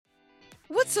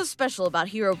What's so special about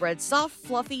Hero Bread's soft,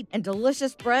 fluffy, and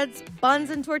delicious breads, buns,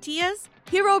 and tortillas?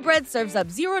 Hero Bread serves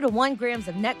up 0 to 1 grams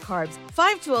of net carbs,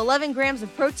 5 to 11 grams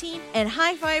of protein, and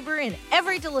high fiber in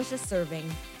every delicious serving.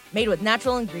 Made with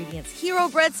natural ingredients, Hero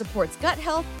Bread supports gut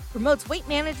health, promotes weight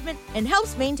management, and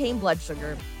helps maintain blood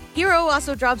sugar. Hero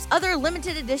also drops other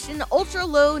limited edition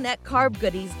ultra-low net carb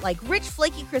goodies like rich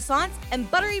flaky croissants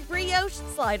and buttery brioche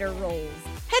slider rolls.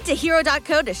 Head to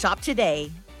hero.co to shop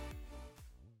today.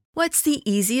 What's the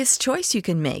easiest choice you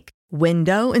can make?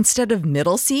 Window instead of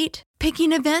middle seat?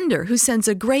 Picking a vendor who sends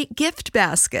a great gift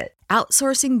basket?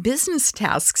 Outsourcing business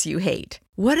tasks you hate?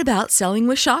 What about selling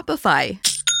with Shopify?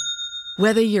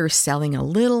 Whether you're selling a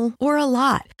little or a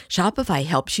lot, Shopify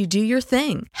helps you do your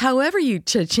thing, however you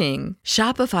cha-ching.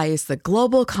 Shopify is the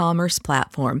global commerce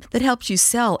platform that helps you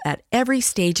sell at every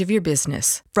stage of your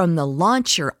business. From the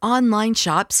launch your online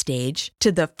shop stage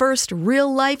to the first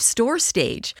real-life store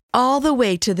stage, all the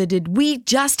way to the did we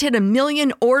just hit a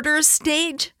million orders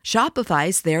stage.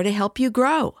 Shopify's there to help you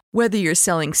grow. Whether you're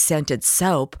selling scented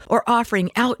soap or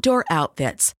offering outdoor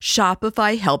outfits,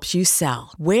 Shopify helps you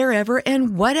sell. Wherever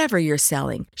and whatever you're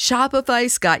selling,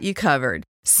 Shopify's got you covered.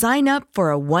 Sign up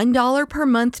for a $1 per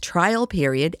month trial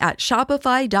period at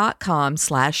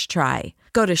shopify.com/try.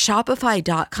 Go to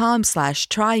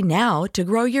shopify.com/try now to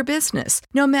grow your business,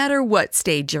 no matter what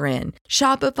stage you're in.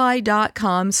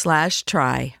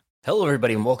 Shopify.com/try. Hello,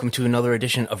 everybody, and welcome to another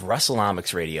edition of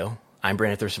Wrestlenomics Radio. I'm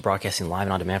Brandon Thurston, broadcasting live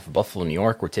and on demand from Buffalo, New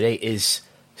York, where today is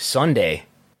Sunday.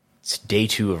 It's day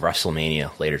 2 of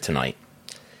Wrestlemania later tonight.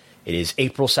 It is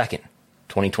April 2nd,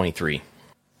 2023.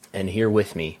 And here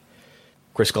with me,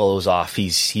 Chris Gullo's off.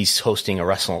 He's hosting a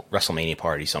WrestleMania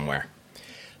party somewhere.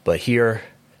 But here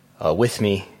with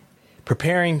me,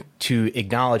 preparing to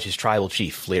acknowledge his tribal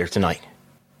chief later tonight,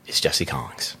 is Jesse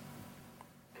Collins.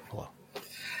 Hello.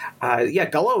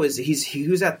 Gullo he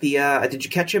was at the. Did you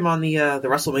catch him on the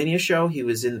WrestleMania show? He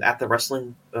was at the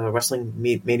Wrestling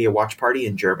Mania watch party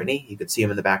in Germany. You could see him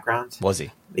in the background. Was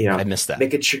he? I missed that.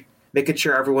 Making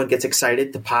sure everyone gets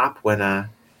excited to pop when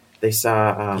they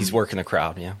saw. He's working the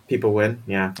crowd. Yeah, people win.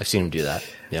 Yeah, I've seen him do that.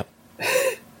 Yep.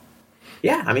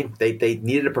 Yeah, I mean they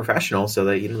needed a professional, so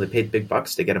they paid big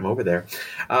bucks to get him over there.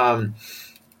 I'm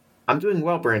doing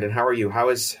well, Brandon. How are you? How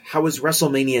was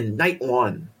WrestleMania night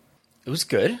 1? It was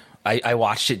good. I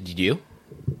watched it. Did you?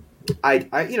 I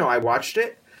watched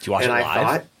it. Did you watch it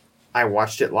live? I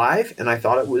watched it live, and I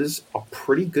thought it was a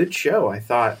pretty good show. I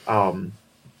thought, I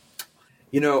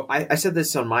said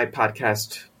this on my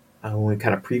podcast when we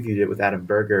kind of previewed it with Adam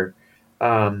Berger.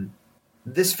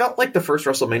 This felt like the first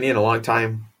WrestleMania in a long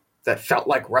time that felt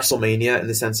like WrestleMania, in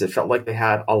the sense it felt like they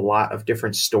had a lot of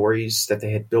different stories that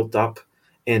they had built up,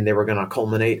 and they were going to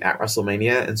culminate at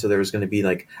WrestleMania. And so there was going to be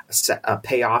like a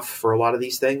payoff for a lot of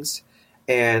these things.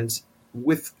 And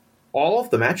with all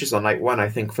of the matches on night 1, I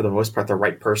think for the most part, the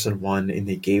right person won, and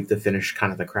they gave the finish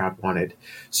kind of the crowd wanted.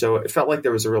 So it felt like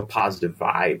there was a real positive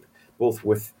vibe, both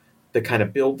with the kind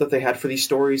of build that they had for these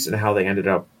stories and how they ended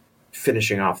up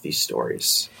finishing off these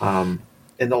stories. And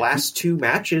the last 2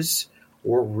 matches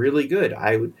were really good.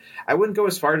 I wouldn't go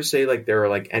as far to say like there were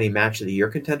like any match of the year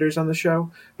contenders on the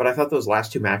show, but I thought those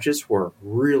last 2 matches were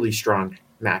really strong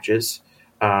matches.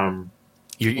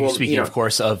 You're speaking, of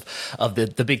course, of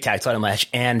the big tag title match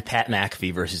and Pat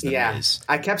McAfee versus The Miz.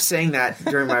 I kept saying that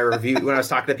during my review when I was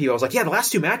talking to people. I was like, "Yeah, the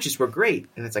last 2 matches were great,"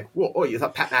 and it's like, "Whoa, oh, you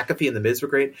thought Pat McAfee and The Miz were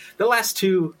great?" The last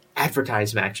 2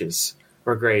 advertised matches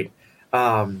were great.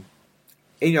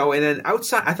 And then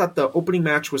outside, I thought the opening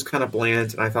match was kind of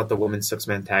bland, and I thought the women's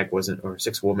 6-woman tag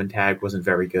wasn't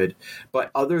very good. But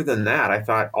other than that, I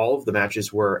thought all of the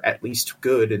matches were at least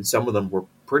good, and some of them were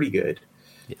pretty good.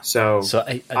 Yeah. So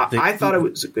I thought it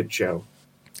was a good show.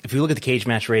 If you look at the cage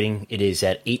match rating, it is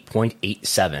at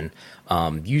 8.87.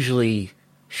 Usually,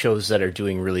 shows that are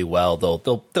doing really well,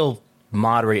 they'll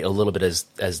moderate a little bit as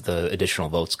the additional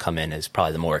votes come in, as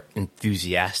probably the more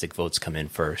enthusiastic votes come in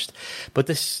first. But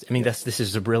this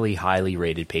is a really highly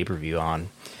rated pay-per-view on,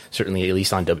 certainly at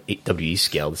least on WWE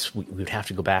scale. We would have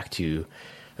to go back to,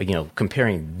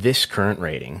 comparing this current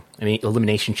rating. I mean,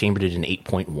 Elimination Chamber did an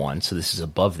 8.1, so this is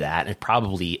above that, and it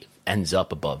probably ends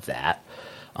up above that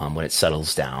when it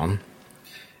settles down.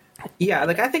 Yeah,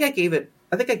 I think I gave it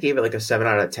like a 7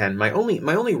 out of 10. My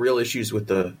only real issues with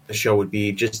the show would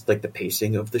be just like the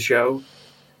pacing of the show,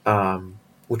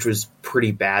 which was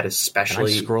pretty bad,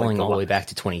 especially. And I'm scrolling all the way back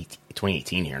to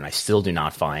 2018 here, and I still do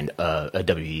not find a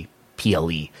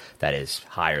WPLE that is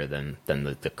higher than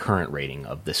the current rating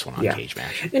of this one on Cage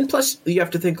Match. And plus, you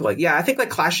have to think I think like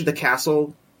Clash of the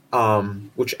Castle,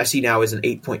 which I see now is an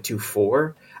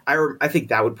 8.24. I think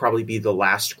that would probably be the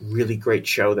last really great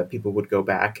show that people would go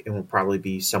back and will probably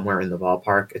be somewhere in the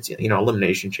ballpark. It's,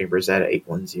 Elimination Chamber is at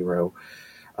 810.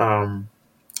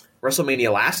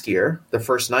 WrestleMania last year, the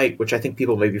first night, which I think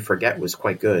people maybe forget was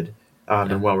quite good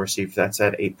and well received. That's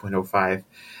at 8.05.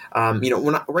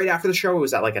 Right after the show, it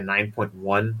was at like a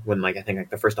 9.1 when I think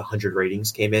the first 100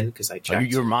 ratings came in because I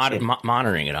checked. You're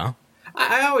monitoring it, huh?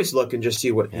 I always look and just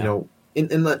see what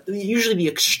usually the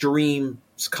extremes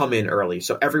come in early,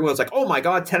 so everyone's like, "Oh my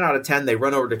god, 10 out of 10!" They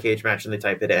run over to Cage Match and they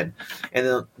type it in, and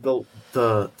then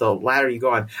the ladder you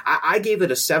go on. I gave it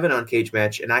a 7 on Cage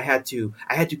Match, and I had to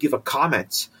give a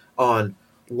comment on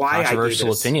why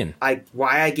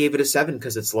I gave it a 7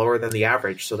 because it's lower than the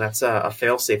average. So that's a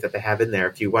fail-safe that they have in there.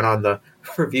 If you went on the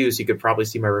reviews, you could probably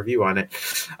see my review on it.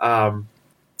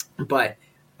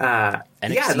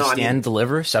 NXT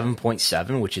Deliver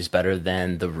 7.7, which is better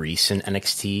than the recent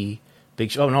NXT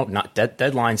Big Show. Oh no, not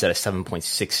Deadline's at a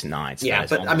 7.69. So yeah,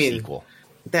 but equal.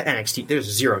 That NXT, there's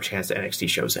zero chance that NXT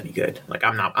show's any good.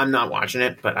 I'm not watching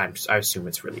it, but I assume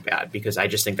it's really bad because I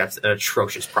just think that's an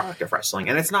atrocious product of wrestling,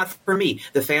 and it's not for me.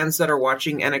 The fans that are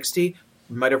watching NXT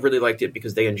might have really liked it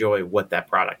because they enjoy what that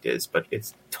product is, but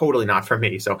it's totally not for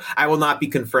me. So I will not be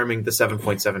confirming the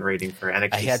 7.7 rating for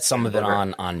NXT. I had some of it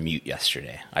on mute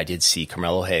yesterday. I did see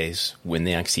Carmelo Hayes win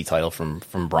the NXT title from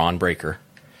Braun Breaker.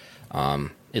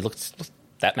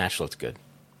 That match looked good.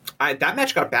 That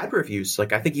match got bad reviews. I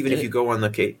think even if you go in the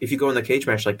Cage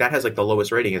Match, that has the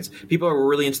lowest rating. People are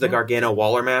really into the Gargano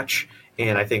Waller match,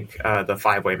 and I think the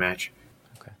 5-way match.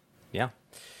 Okay, yeah,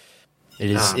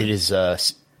 it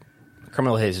is.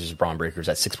 Carmelo Hayes is Braun Breakers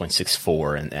at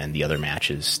 6.64, and the other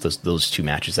matches, those two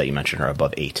matches that you mentioned, are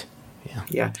above 8.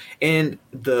 Yeah, and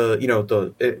at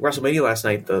WrestleMania last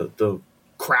night, the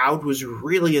crowd was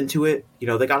really into it. They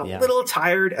got a little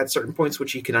tired at certain points,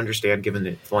 which you can understand given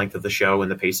the length of the show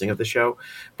and the pacing of the show.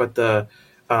 But the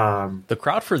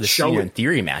crowd for the Cena and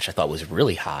Theory match, I thought, was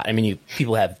really hot. I mean,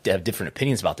 people have different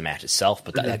opinions about the match itself,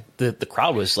 but the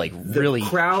crowd was really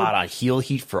hot on heel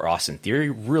heat for Austin Theory,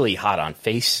 really hot on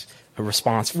face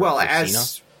response for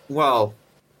Cena.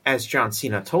 As John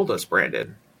Cena told us,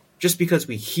 Brandon, just because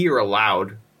we hear a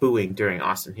loud booing during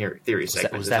Austin Theory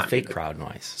segment. Was that fake crowd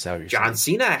noise? Is that what you're John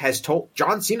saying?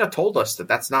 John Cena told us that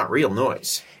that's not real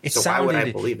noise. Why would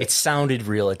I believe it? It sounded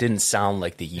real. It didn't sound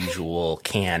like the usual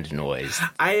canned noise.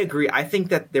 I agree. I think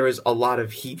that there was a lot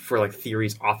of heat for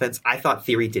Theory's offense. I thought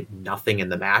Theory did nothing in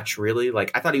the match, really.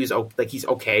 I thought he was he's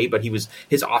okay, but his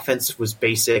offense was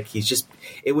basic.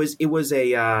 It was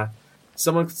a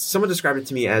someone described it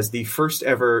to me as the first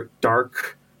ever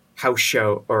dark house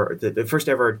show, or the first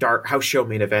ever dark house show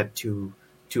main event to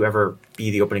ever be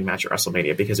the opening match at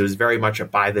WrestleMania, because it was very much a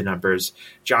by the numbers.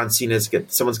 Someone's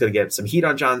going to get some heat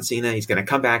on John Cena. He's going to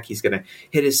come back. He's going to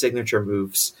hit his signature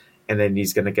moves, and then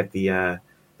he's going to get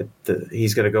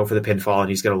he's going to go for the pinfall, and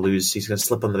he's going to lose. He's going to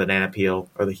slip on the banana peel,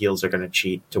 or the heels are going to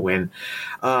cheat to win.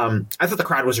 I thought the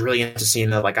crowd was really into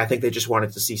Cena. I think they just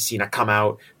wanted to see Cena come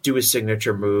out, do his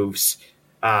signature moves.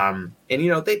 And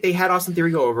they had Austin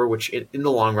Theory go over, which in the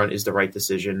long run is the right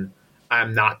decision.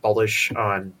 I'm not bullish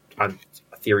on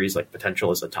Theory's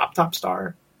potential as a top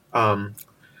star.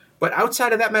 But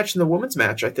outside of that match and the women's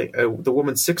match, I think the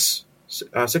women's six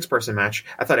person match,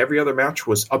 I thought every other match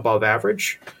was above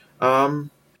average.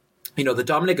 The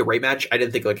Dominic and Ray match, I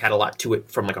didn't think had a lot to it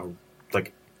from a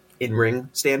in-ring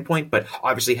standpoint, but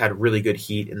obviously had really good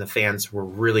heat, and the fans were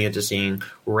really into seeing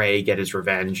Ray get his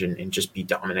revenge and just be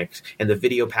Dominic. And the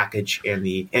video package and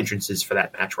the entrances for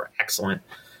that match were excellent.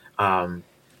 But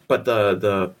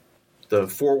the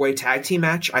 4-way tag team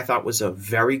match, I thought, was a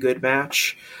very good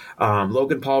match.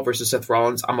 Logan Paul versus Seth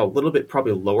Rollins, I'm a little bit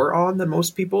probably lower on than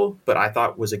most people, but I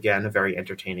thought was, again, a very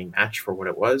entertaining match for what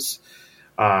it was.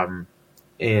 And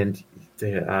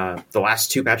the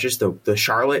last two matches, the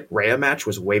Charlotte Rhea match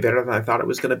was way better than I thought it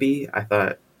was going to be. I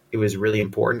thought it was really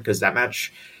important because that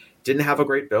match didn't have a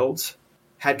great build,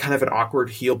 had kind of an awkward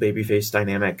heel babyface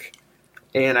dynamic.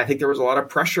 And I think there was a lot of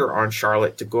pressure on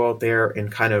Charlotte to go out there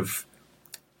and kind of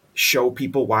show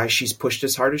people why she's pushed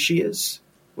as hard as she is,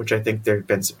 which I think there'd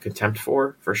been some contempt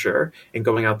for sure. And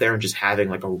going out there and just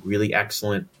having a really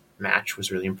excellent match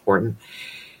was really important.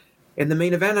 And the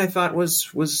main event, I thought was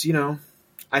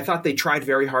I thought they tried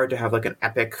very hard to have an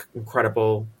epic,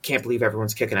 incredible, can't believe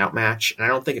everyone's kicking out match. And I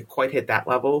don't think it quite hit that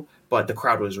level, but the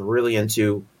crowd was really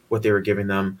into what they were giving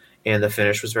them, and the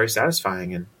finish was very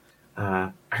satisfying. And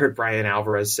I heard Brian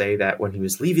Alvarez say that when he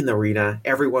was leaving the arena,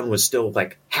 everyone was still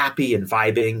happy and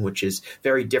vibing, which is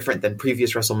very different than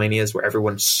previous WrestleManias where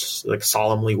everyone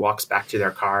solemnly walks back to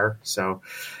their car. So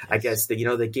I guess that,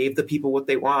 they gave the people what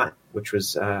they want, which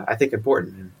was, I think,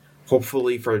 important. And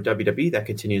hopefully for WWE, that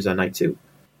continues on night 2.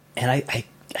 And I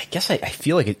guess I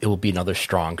feel like it will be another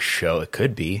strong show. It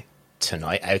could be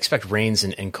tonight. I expect Reigns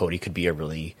and Cody could be a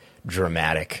really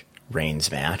dramatic Reigns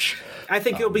match. I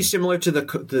think it'll be similar to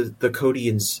the Cody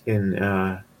in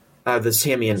the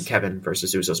Sami and Kevin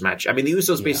versus Usos match. I mean, the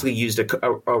Usos basically used a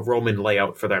Roman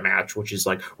layout for their match, which is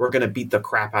like, we're going to beat the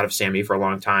crap out of Sami for a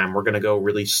long time. We're going to go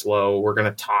really slow. We're going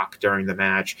to talk during the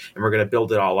match, and we're going to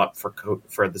build it all up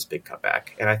for this big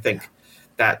comeback. And I think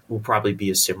that will probably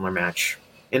be a similar match.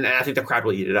 And I think the crowd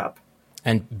will eat it up.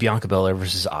 And Bianca Belair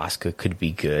versus Asuka could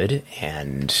be good.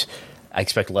 And I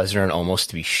expect Lesnar and Omos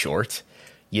to be short.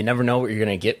 You never know what you're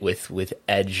going to get with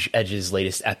Edge's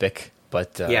latest epic.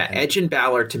 But Edge and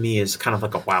Balor to me is kind of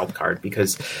like a wild card,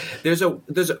 because there's a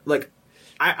like,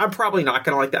 I'm probably not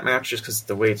going to like that match just because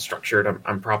the way it's structured.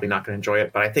 I'm probably not going to enjoy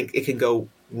it. But I think it can go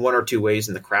one or two ways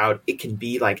in the crowd. It can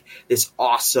be like this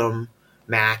awesome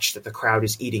match that the crowd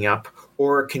is eating up,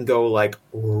 or it can go like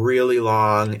really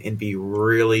long and be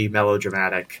really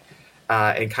melodramatic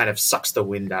and kind of sucks the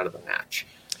wind out of the match.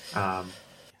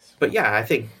 But yeah, I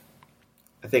think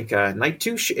night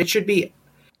 2 it should be.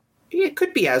 It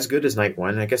could be as good as night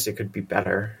 1. I guess it could be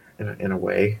better in a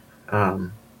way,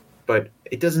 but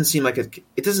it doesn't seem like it's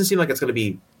going to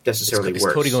be necessarily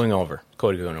worse. Cody going over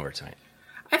tonight.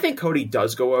 I think Cody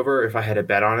does go over. If I had a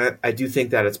bet on it, I do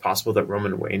think that it's possible that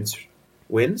Roman wins,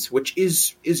 which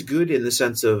is good in the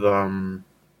sense of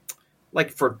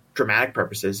like for dramatic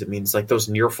purposes. It means like those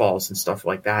near falls and stuff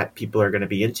like that people are going to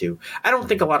be into. I don't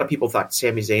think a lot of people thought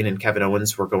Sami Zayn and Kevin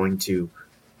Owens were going to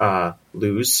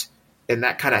lose, and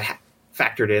that kind of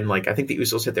factored in. Like, I think the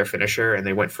Usos hit their finisher and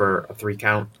they went for a 3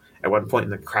 count at one point,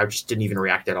 and the crowd just didn't even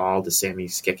react at all to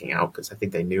Sami's kicking out, because I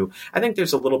think they knew. I think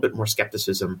there's a little bit more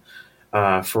skepticism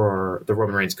for the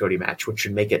Roman Reigns Cody match, which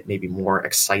should make it maybe more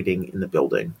exciting in the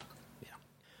building.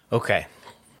 Okay,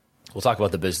 we'll talk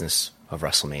about the business of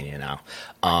WrestleMania now.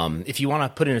 If you want to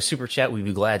put in a super chat, we'd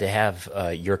be glad to have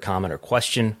your comment or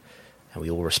question, and we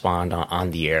will respond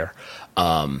on the air.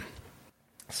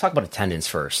 Let's talk about attendance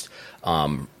first,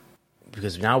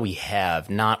 because now we have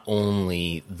not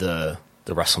only the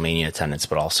WrestleMania attendance,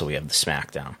 but also we have the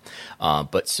SmackDown.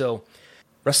 But so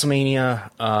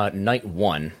WrestleMania night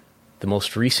 1, the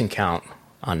most recent count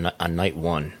on night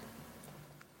 1.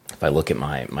 If I look at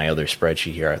my other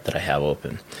spreadsheet here that I have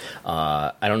open,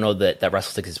 I don't know that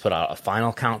WrestleTix has put out a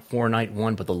final count for night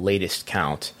 1, but the latest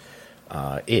count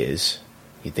is,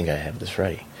 you'd think I have this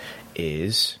ready,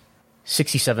 is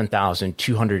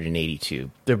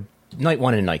 67,282. They're night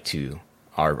 1 and night 2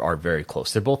 are very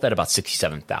close. They're both at about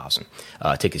 67,000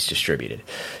 tickets distributed.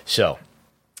 So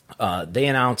they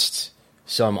announced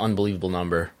some unbelievable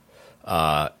number.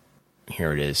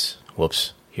 Here it is.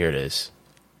 Whoops. Here it is.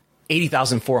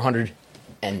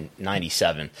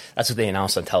 80,497. That's what they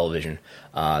announced on television.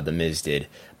 The Miz did,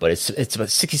 but it's about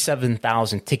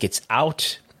 67,000 tickets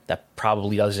out. That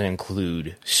probably doesn't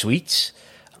include suites.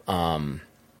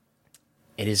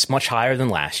 It is much higher than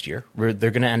last year.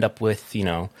 They're going to end up with,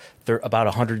 they're about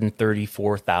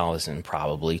 134,000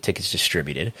 probably tickets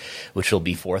distributed, which will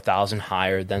be 4,000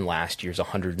 higher than last year's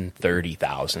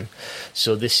 130,000.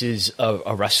 So this is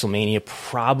a WrestleMania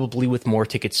probably with more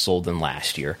tickets sold than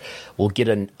last year. We'll get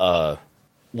we'll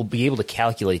be able to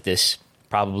calculate this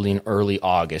probably in early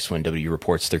August when WWE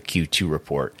reports their Q2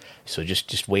 report. So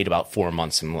just wait about 4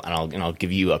 months and I'll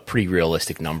give you a pretty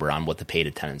realistic number on what the paid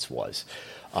attendance was.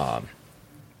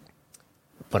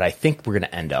 But I think we're going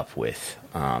to end up with,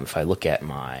 if I look at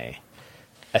my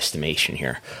estimation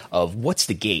here, of what's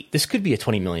the gate. This could be a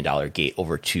 $20 million gate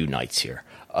over 2 nights here.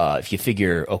 If you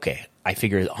figure, okay, I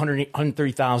figure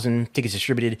 130,000 tickets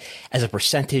distributed. As a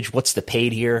percentage, what's the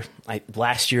paid here?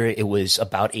 Last year, it was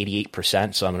about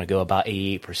 88%, so I'm going to go about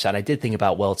 88%. I did think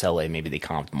about, well, it's LA, maybe they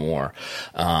comped more.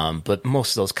 But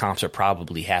most of those comps are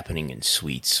probably happening in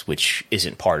suites, which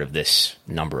isn't part of this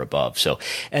number above. So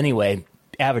anyway,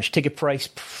 average ticket price,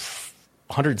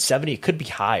 170. It could be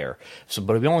higher. So,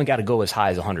 but we only got to go as high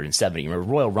as 170. Remember,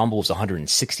 Royal Rumble was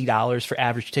 $160 for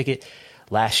average ticket.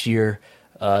 Last year,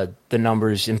 the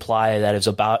numbers imply that it's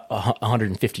about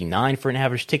 $159 for an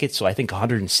average ticket. So I think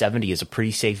 170 is a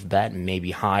pretty safe bet, and maybe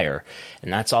higher.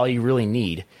 And that's all you really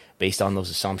need based on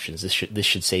those assumptions. This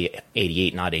should say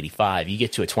 88, not 85. You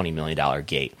get to a $20 million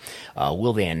gate.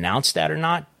 Will they announce that or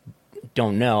not?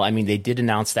 Don't know. I mean, they did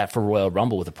announce that for Royal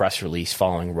Rumble with a press release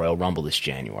following Royal Rumble this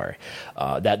January.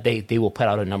 That they will put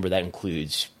out a number that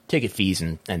includes ticket fees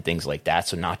and things like that.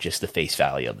 So not just the face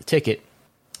value of the ticket,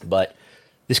 but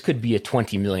this could be a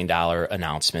 $20 million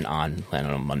announcement on, I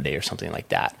don't know, Monday or something like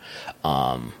that.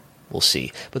 We'll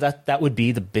see. But that would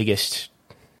be the biggest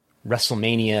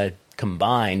WrestleMania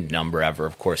combined number ever,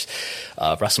 of course.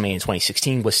 WrestleMania in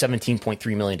 2016 was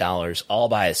 $17.3 million all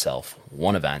by itself,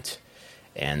 one event.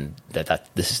 And that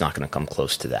this is not going to come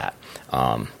close to that.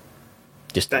 That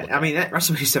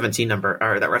WrestleMania 17 number,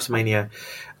 or that WrestleMania,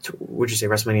 would you say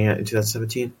WrestleMania in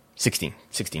 2017? 16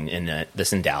 in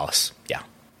this in Dallas.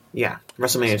 Yeah,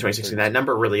 WrestleMania 2016. That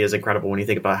number really is incredible when you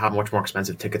think about how much more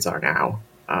expensive tickets are now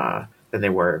than they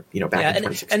were, back in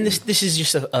 2016. And this is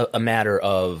just a matter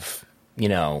of,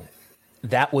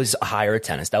 that was a higher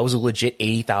attendance. That was a legit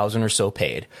 80,000 or so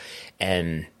paid,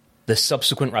 and the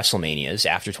subsequent WrestleManias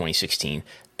after 2016,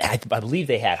 I believe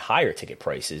they had higher ticket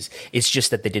prices. It's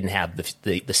just that they didn't have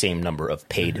the same number of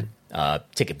paid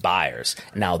ticket buyers.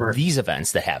 Now, these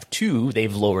events that have two,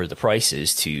 they've lowered the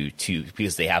prices to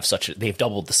because they've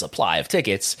doubled the supply of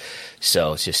tickets.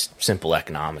 So it's just simple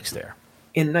economics there.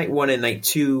 In night one and night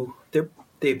two, they're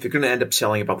going to end up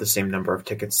selling about the same number of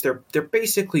tickets. They're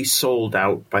basically sold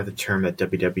out, by the term that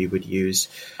WWE would use.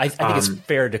 I think it's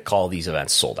fair to call these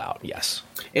events sold out, yes.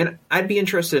 And I'd be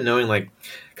interested in knowing,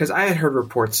 because I had heard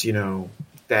reports,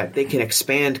 that they can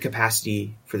expand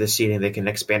capacity for the seating. They can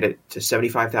expand it to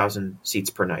 75,000 seats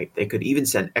per night. They could even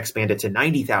expand it to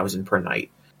 90,000 per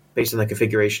night based on the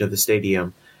configuration of the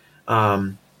stadium.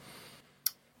 Given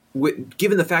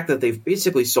the fact that they've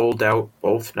basically sold out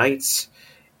both nights,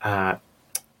 why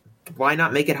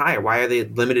not make it higher? Why are they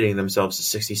limiting themselves to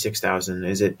 66,000?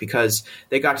 Is it because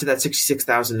they got to that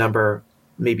 66,000 number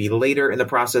maybe later in the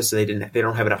process and they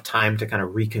don't have enough time to kind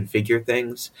of reconfigure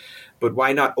things? But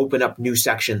why not open up new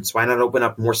sections? Why not open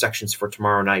up more sections for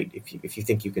tomorrow night if you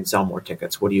think you can sell more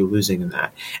tickets? What are you losing in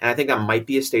that? And I think that might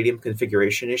be a stadium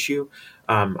configuration issue.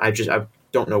 I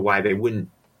don't know why they wouldn't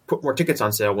put more tickets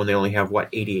on sale when they only have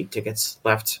 88 tickets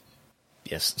left.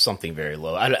 Yes, something very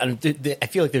low. I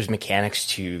feel like there's mechanics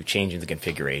to changing the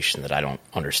configuration that I don't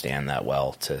understand that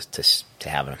well to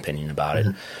have an opinion about it.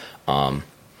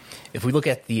 If we look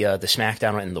at the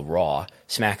SmackDown and the Raw,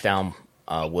 SmackDown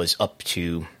was up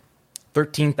to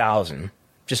 13,000,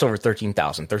 just over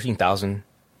 13,000,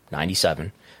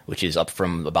 13,097, which is up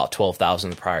from about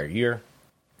 12,000 the prior year.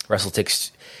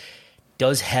 WrestleTix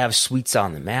does have suites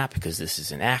on the map because this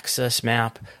is an access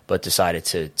map, but decided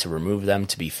to remove them,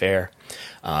 to be fair,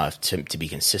 to be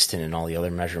consistent in all the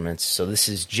other measurements. So this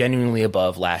is genuinely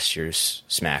above last year's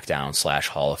SmackDown /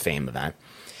 Hall of Fame event.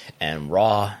 And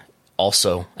Raw,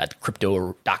 also at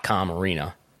Crypto.com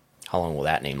Arena, how long will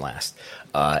that name last,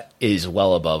 is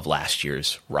well above last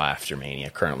year's Raw After Mania,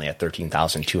 currently at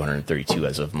 13,232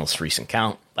 as of most recent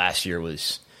count. Last year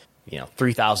was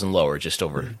 3,000 lower, just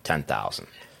over 10,000.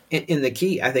 And the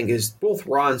key, I think, is both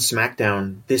Raw and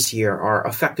SmackDown this year are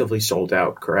effectively sold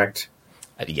out, correct?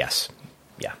 Yes.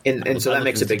 Yeah. And so that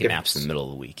makes a big difference. Maps in the middle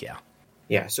of the week, yeah.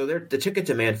 Yeah, so the ticket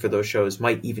demand for those shows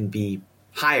might even be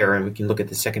higher, and we can look at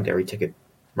the secondary ticket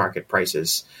market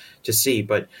prices to see.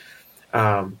 But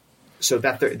so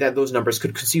that those numbers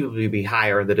could conceivably be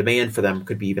higher. The demand for them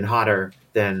could be even hotter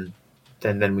than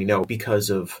we know because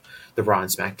of the Raw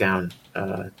and SmackDown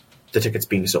the tickets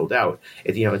being sold out.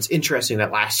 It's interesting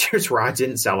that last year's Raw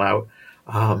didn't sell out.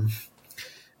 But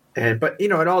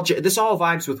this all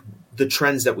vibes with the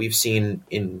trends that we've seen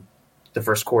in the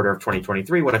first quarter of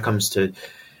 2023 when it comes to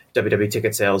WWE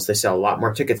ticket sales. They sell a lot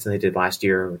more tickets than they did last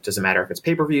year. It doesn't matter if it's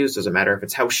pay-per-views, doesn't matter if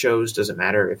it's house shows, doesn't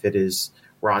matter if it is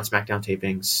Raw and SmackDown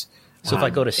tapings. So if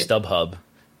I go to StubHub,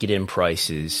 get-in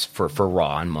prices for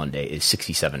Raw on Monday is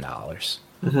 $67.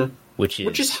 Which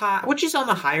is high, which is on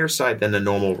the higher side than the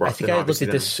normal Raw. I think I looked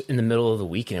at this in the middle of the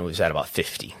week and it was at about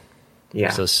 50.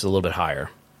 Yeah, so it's a little bit higher,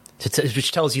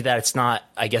 which tells you that it's not.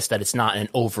 I guess that it's not an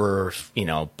over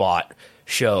bought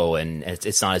show, and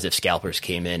it's not as if scalpers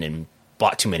came in and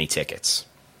bought too many tickets.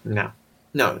 No,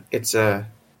 it's I'd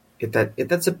say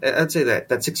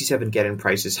that 67 get-in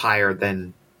price is higher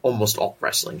than almost all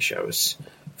wrestling shows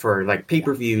for like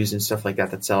pay-per-views and stuff like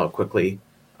that sell out quickly.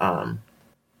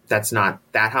 That's not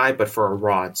that high, but for a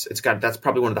Raw, that's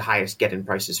probably one of the highest get-in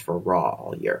prices for Raw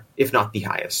all year, if not the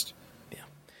highest.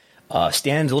 Yeah.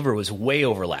 Stand and Deliver was way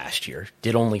over last year.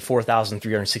 Did only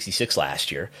 4,366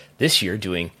 last year. This year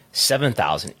doing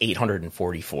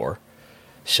 7,844.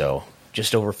 So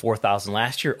just over 4,000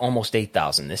 last year, almost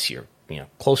 8,000 this year.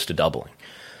 Close to doubling.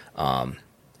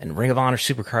 And Ring of Honor,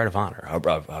 Supercard of Honor.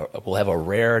 We'll have a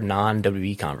rare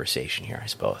non-WWE conversation here, I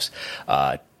suppose.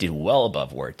 Did well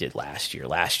above where it did last year.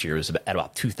 Last year was at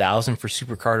about 2,000 for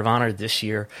Supercard of Honor. This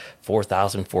year,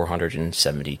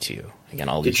 4,472. Again,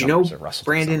 all these numbers are Russell.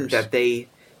 Brandon,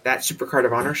 that Supercard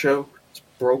of Honor show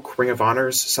broke Ring of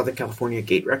Honor's Southern California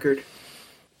gate record?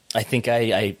 I think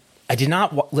I did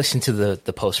not listen to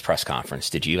the post press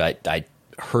conference. Did you? I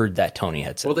heard that Tony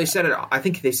had said. Well, they said it. I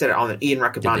think they said it on Ian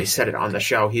Riccaboni said it on the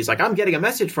show. He's like, I'm getting a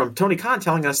message from Tony Khan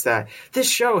telling us that this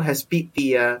show has beat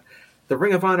the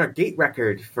Ring of Honor gate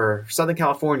record for Southern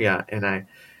California, and I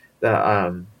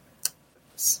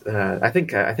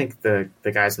think the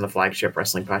guys on the Flagship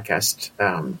Wrestling podcast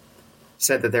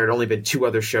said that there had only been 2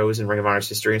 other shows in Ring of Honor's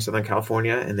history in Southern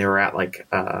California, and they were at like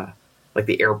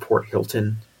the Airport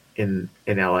Hilton in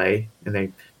LA, and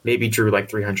they maybe drew like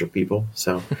 300 people.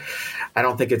 So I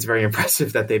don't think it's very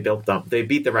impressive that they built them. They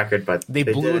beat the record, but they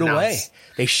blew it away.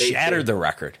 They shattered the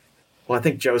record. Well, I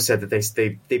think Joe said that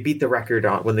they beat the record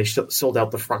when they sold out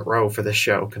the front row for the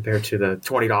show compared to the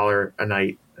 $20 a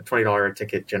night, $20 a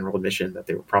ticket general admission that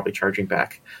they were probably charging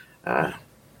back in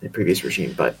the previous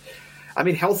regime. But I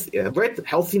mean,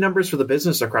 healthy numbers for the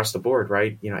business across the board,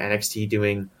 right? NXT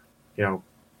doing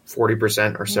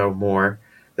 40% or so more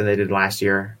than they did last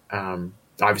year.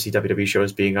 Obviously, WWE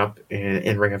shows being up,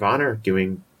 in Ring of Honor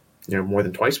doing more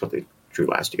than twice what they drew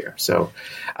last year. So,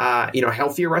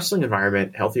 healthier wrestling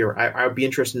environment, healthier. I would be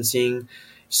interested in seeing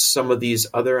some of these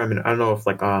other. I mean, I don't know if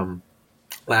like Lavi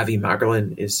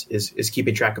Magerlan is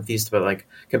keeping track of these, but like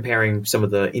comparing some of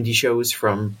the indie shows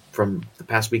from the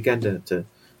past weekend to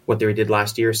what they did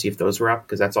last year, see if those were up,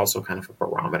 because that's also kind of a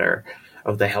barometer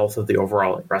of the health of the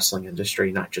overall wrestling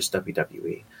industry, not just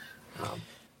WWE.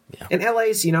 And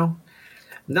LA's,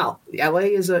 no, LA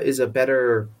is a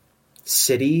better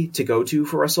city to go to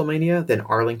for WrestleMania than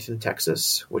Arlington,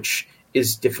 Texas, which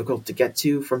is difficult to get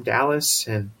to from Dallas.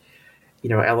 And,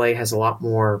 LA has a lot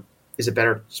more, is a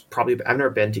better, probably, I've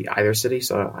never been to either city,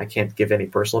 so I can't give any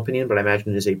personal opinion, but I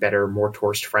imagine it is a better, more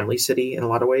tourist friendly city in a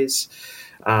lot of ways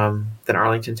than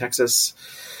Arlington, Texas.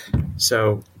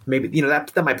 So maybe,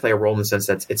 that might play a role in the sense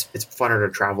that it's funner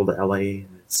to travel to LA,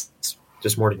 and it's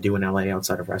just more to do in LA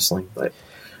outside of wrestling. But,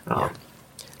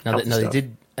 Now, they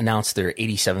did announce their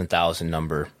 87,000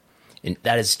 number, and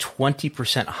that is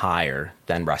 20% higher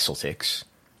than WrestleTix.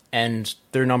 And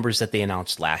their numbers that they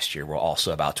announced last year were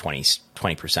also about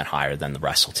 20% higher than the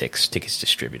WrestleTix tickets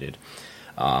distributed.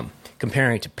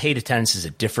 Comparing it to paid attendance is a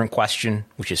different question,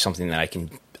 which is something that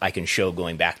I can show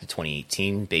going back to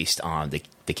 2018 based on the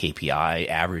KPI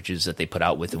averages that they put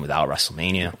out with and without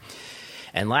WrestleMania.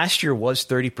 And last year was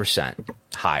 30%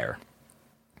 higher.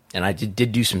 And I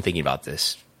did do some thinking about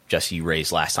this. Jesse, you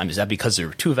raised last time. Is that because there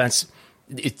were 2 events?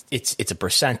 It's a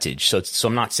percentage. So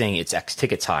I'm not saying it's X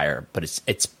tickets higher, but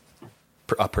it's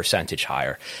a percentage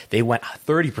higher. They went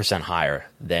 30% higher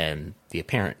than the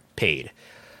apparent paid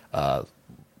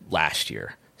last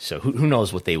year. So who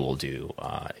knows what they will do?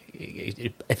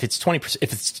 If it's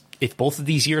 20%, if both of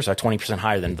these years are 20%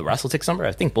 higher than the WrestleTix number,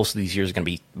 I think both of these years are going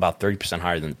to be about 30%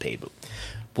 higher than the paid. But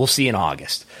we'll see in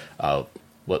August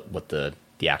what the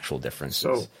actual difference is.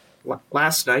 So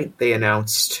last night they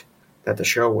announced that the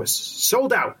show was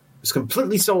sold out. It was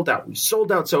completely sold out. We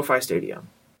sold out SoFi Stadium.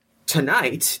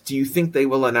 Tonight, do you think they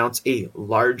will announce a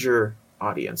larger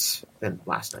audience than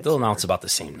last night? They'll announce about the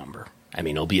same number. I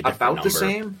mean, it'll be a different number. About the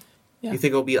same? Yeah. You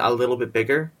think it'll be a little bit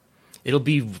bigger? It'll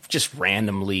be just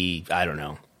randomly, I don't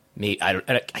know. I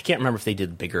can't remember if they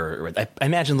did bigger. I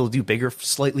imagine they'll do bigger,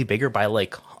 slightly bigger by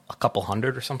like a couple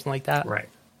hundred or something like that. Right.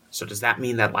 So does that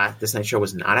mean that this night's show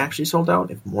was not actually sold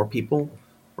out? If more people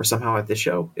were somehow at this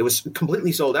show, it was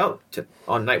completely sold out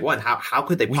on night one. How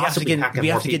could they possibly pack in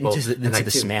more people? We have to get into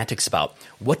the semantics about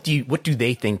what do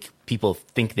they think people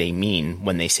think they mean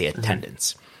when they say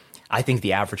attendance. Mm-hmm. I think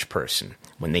the average person,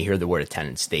 when they hear the word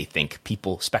attendance, they think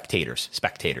people, spectators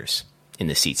in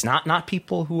the seats, not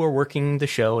people who are working the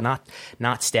show, not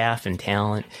staff and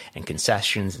talent and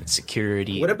concessions and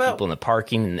security. What about people in the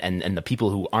parking and the people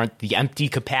who aren't the empty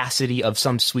capacity of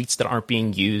some suites that aren't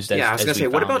being used? I was going to say,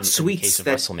 what about suites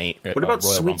that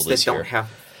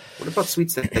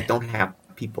don't have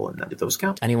people in them? Do those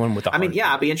count? Anyone with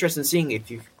I'd be interested in seeing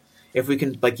if we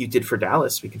can, like you did for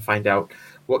Dallas, we can find out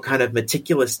what kind of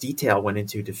meticulous detail went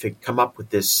into to come up with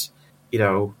this,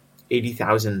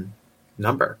 80,000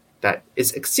 number.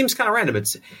 It seems kind of random.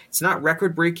 It's not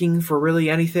record breaking for really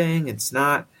anything. It's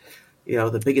not,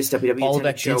 the biggest WWE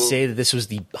Oliveck show. did say that this was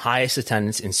the highest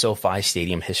attendance in SoFi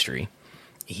Stadium history.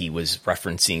 He was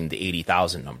referencing the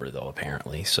 80,000 number, though,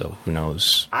 apparently. So who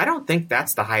knows? I don't think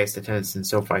that's the highest attendance in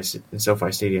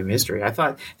SoFi Stadium history. I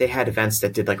thought they had events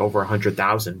that did like over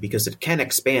 100,000 because it can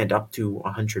expand up to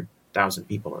 100,000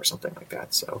 people or something like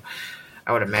that. So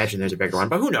I would imagine there's a bigger one,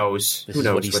 but who knows? This is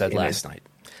what he said last night.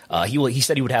 He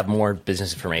said he would have more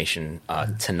business information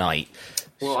tonight.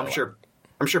 Well, so,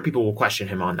 I'm sure people will question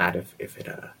him on that if it.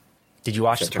 Did you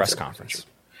watch the press conference?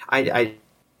 I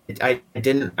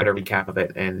didn't. I had a recap of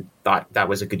it and thought that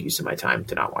was a good use of my time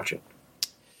to not watch it.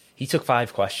 He took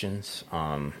 5 questions.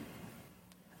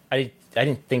 I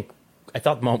didn't think. I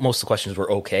thought most of the questions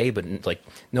were okay, but like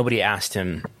nobody asked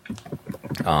him.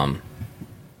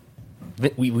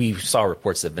 We saw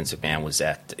reports that Vince McMahon was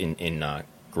in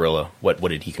Gorilla. What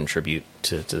did he contribute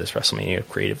to this WrestleMania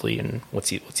creatively, and what's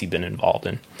he been involved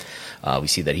in? We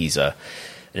see that he's an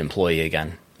employee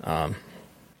again,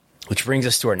 which brings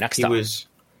us to our next topic.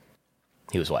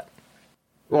 He was what?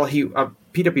 Well,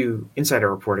 PW Insider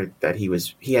reported that he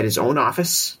had his own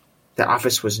office. The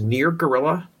office was near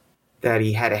Gorilla. That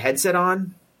he had a headset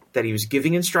on. That he was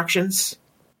giving instructions.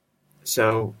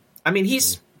 So, I mean,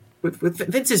 he's with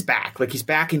Vince is back. Like, he's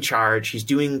back in charge. He's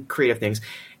doing creative things.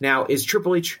 Now, is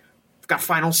Triple H got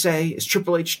final say? Is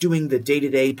Triple H doing the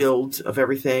day-to-day build of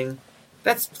everything?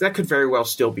 That could very well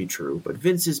still be true. But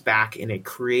Vince is back in a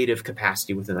creative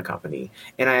capacity within the company,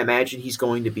 and I imagine he's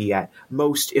going to be at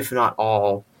most, if not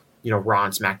all, Raw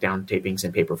and SmackDown tapings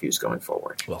and pay-per-views going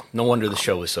forward. Well, no wonder the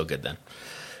show was so good then.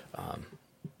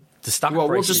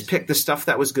 We'll just pick the stuff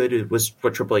that was good. It was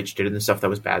what Triple H did, and the stuff that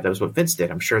was bad, that was what Vince did.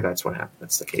 I'm sure that's what happened.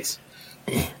 That's the case.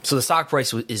 So the stock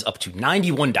price is up to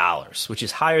 $91, which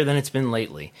is higher than it's been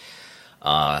lately.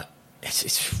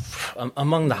 It's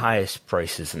among the highest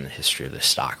prices in the history of the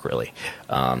stock, really.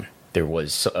 There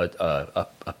was a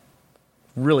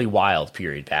really wild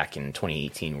period back in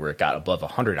 2018 where it got above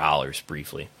 $100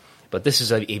 briefly. But this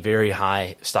is a very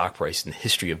high stock price in the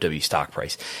history of W stock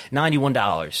price.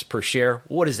 $91 per share.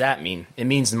 What does that mean? It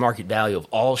means the market value of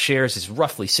all shares is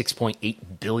roughly $6.8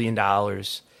 billion.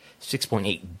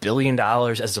 $6.8 billion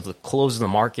as of the close of the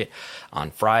market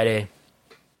on Friday.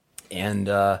 And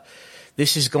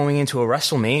this is going into a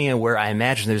WrestleMania where I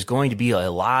imagine there's going to be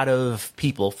a lot of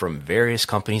people from various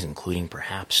companies, including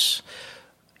perhaps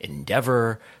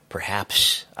Endeavor,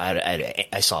 perhaps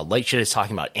I saw Light Shit is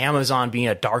talking about Amazon being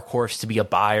a dark horse to be a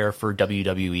buyer for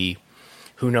WWE.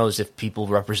 Who knows if people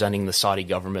representing the Saudi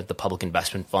government, the Public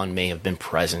Investment Fund, may have been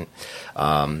present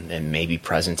and may be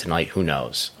present tonight. Who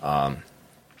knows?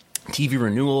 TV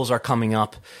renewals are coming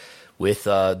up with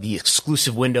the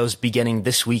exclusive windows beginning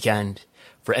this weekend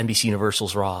for NBC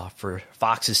Universal's Raw, for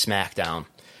Fox's SmackDown.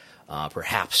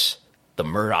 Perhaps the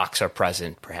Murdochs are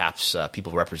present. Perhaps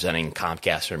people representing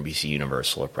Comcast or NBC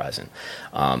Universal are present.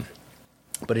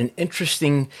 But in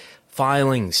interesting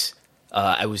filings,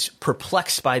 I was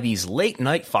perplexed by these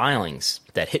late-night filings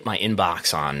that hit my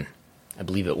inbox on, I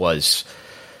believe it was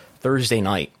Thursday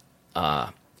night.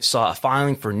 Saw a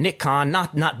filing for Nick Khan.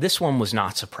 Not this one was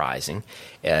not surprising.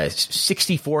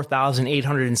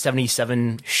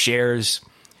 64,877 shares.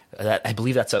 I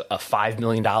believe that's a $5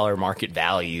 million market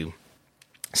value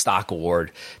stock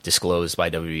award disclosed by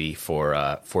WWE for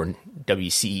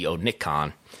WCEO Nick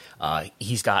Khan.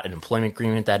 He's got an employment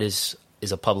agreement that is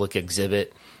a public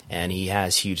exhibit, and he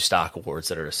has huge stock awards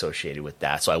that are associated with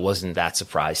that. So I wasn't that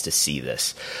surprised to see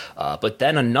this. But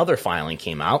then another filing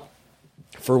came out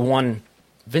for one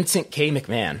Vincent K.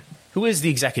 McMahon, who is the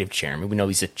executive chairman. We know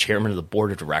he's the chairman of the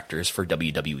board of directors for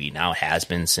WWE now, has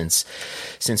been since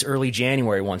early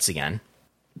January once again.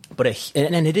 But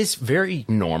it is very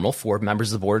normal for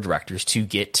members of the board of directors to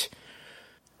get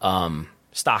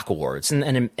stock awards,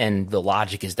 and the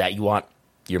logic is that you want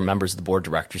your members of the board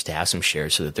of directors to have some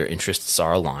shares so that their interests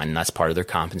are aligned, and that's part of their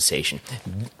compensation.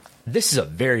 This is a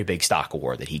very big stock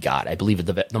award that he got. I believe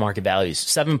the market value is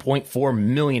 $7.4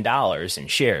 million in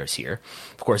shares here.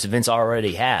 Of course, Vince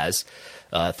already has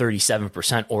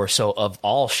 37% or so of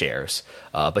all shares.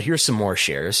 But here's some more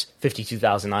shares,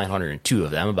 52,902 of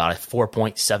them, about a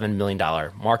 $4.7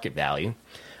 million market value.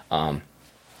 I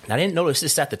didn't notice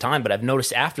this at the time, but I've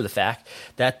noticed after the fact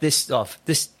that this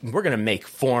we're going to make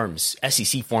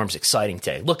SEC forms exciting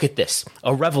today. Look at this,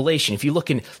 a revelation. If you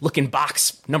look in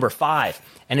box number 5,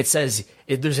 and it says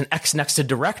there's an X next to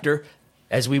director,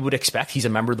 as we would expect. He's a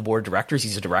member of the board of directors.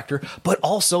 He's a director, but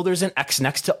also there's an X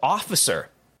next to officer.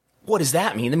 What does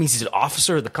that mean? That means he's an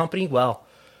officer of the company? Well,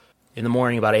 in the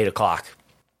morning about 8 o'clock,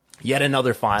 yet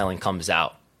another filing comes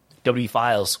out. W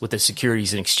files with the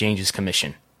Securities and Exchanges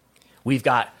Commission. We've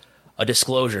got a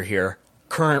disclosure here.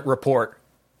 Current report.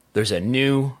 There's a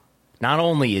new, not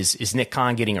only is Nick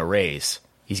Khan getting a raise,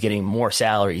 he's getting more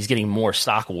salary, he's getting more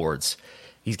stock awards,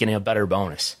 he's getting a better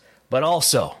bonus, but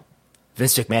also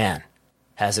Vince McMahon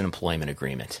has an employment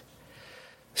agreement.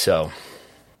 So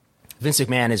Vince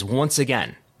McMahon is once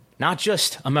again not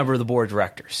just a member of the board of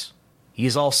directors, he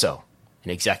is also an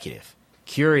executive.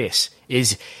 Curious,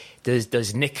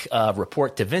 does Nick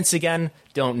report to Vince again?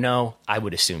 Don't know. I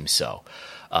would assume so.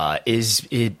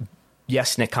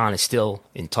 Yes, Nick Khan is still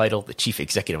entitled the chief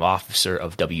executive officer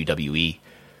of WWE.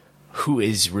 Who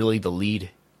is really the lead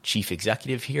chief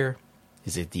executive here?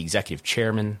 Is it the executive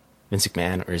chairman? Vince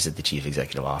McMahon, or is it the chief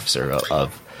executive officer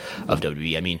of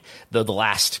WWE? I mean, the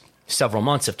last several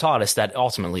months have taught us that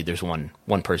ultimately there's one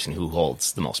person who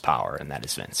holds the most power, and that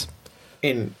is Vince.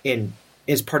 In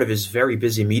as part of his very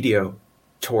busy media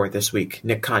tour this week,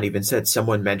 Nick Khan even said,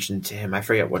 someone mentioned to him, I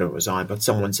forget what it was on, but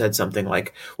someone said something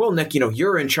like, well, Nick,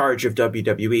 you're in charge of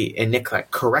WWE. And Nick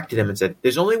corrected him and said,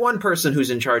 there's only one person who's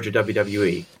in charge of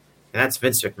WWE, and that's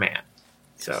Vince McMahon.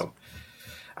 So,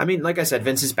 I mean, like I said,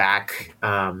 Vince is back.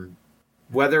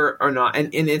 Whether or not,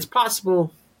 and it's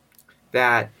possible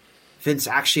that Vince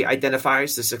actually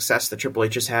identifies the success that Triple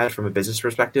H has had from a business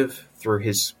perspective through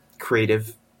his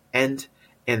creative end,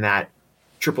 and that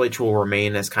Triple H will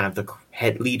remain as kind of the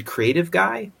lead creative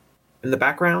guy in the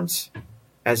background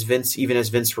as Vince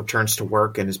returns to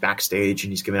work and is backstage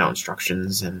and he's giving out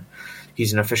instructions and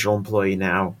he's an official employee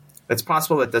now. It's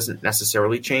possible that doesn't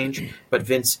necessarily change, but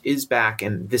Vince is back,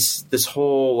 and this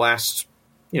whole last,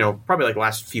 probably like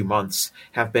last few months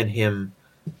have been him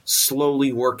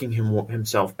slowly working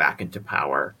himself back into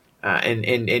power and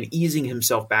easing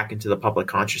himself back into the public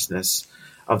consciousness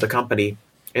of the company.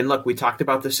 And look, we talked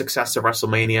about the success of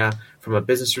WrestleMania from a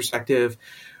business perspective.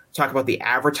 Talk about the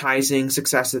advertising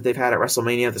success that they've had at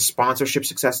WrestleMania, the sponsorship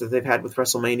success that they've had with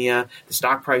WrestleMania. The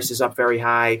stock price is up very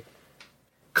high.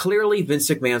 Clearly, Vince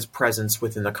McMahon's presence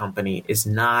within the company does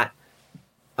not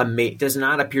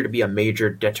appear to be a major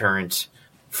deterrent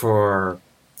for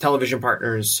television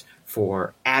partners,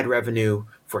 for ad revenue,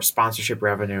 for sponsorship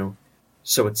revenue.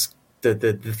 So it's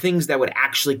the things that would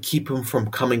actually keep him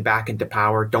from coming back into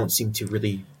power don't seem to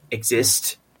really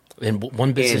exist. And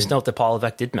one business note that Paul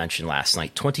Levesque did mention last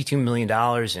night, $22 million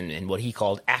in what he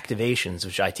called activations,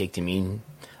 which I take to mean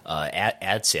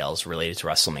ad sales related to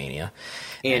WrestleMania.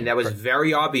 And that was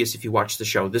very obvious if you watched the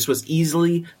show. This was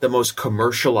easily the most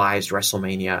commercialized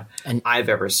WrestleMania I've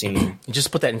ever seen. Just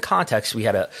to put that in context, we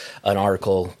had an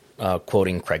article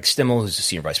quoting Craig Stimmel, who's the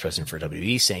senior vice president for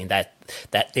WWE, saying that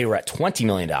they were at $20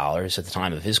 million at the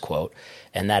time of his quote,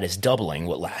 and that is doubling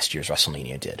what last year's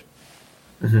WrestleMania did.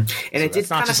 Mm-hmm. And so it did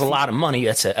not just a lot of money;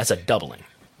 that's a doubling.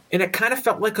 And it kind of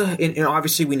felt like and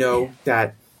obviously we know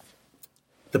that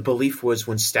the belief was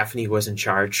when Stephanie was in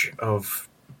charge of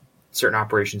certain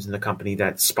operations in the company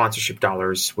that sponsorship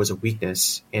dollars was a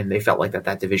weakness, and they felt like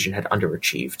that division had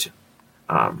underachieved.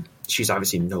 She's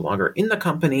obviously no longer in the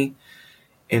company.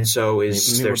 And so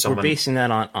we're basing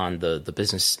that on the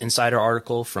Business Insider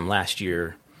article from last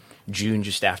year, June,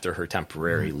 just after her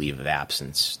temporary leave of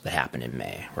absence that happened in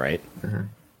May, right? Mm-hmm.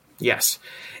 Yes.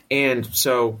 And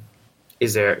so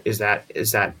does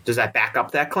that back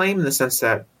up that claim in the sense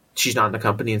that she's not in the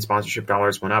company and sponsorship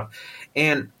dollars went up?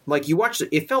 And like you watched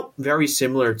it felt very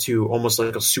similar to almost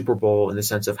like a Super Bowl in the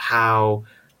sense of how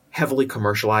heavily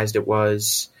commercialized it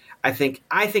was. I think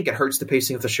it hurts the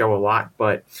pacing of the show a lot,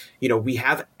 but we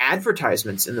have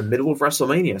advertisements in the middle of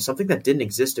WrestleMania, something that didn't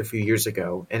exist a few years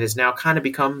ago and has now kind of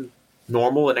become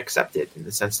normal and accepted in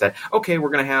the sense that, okay,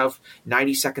 we're going to have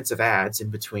 90 seconds of ads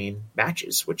in between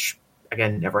matches, which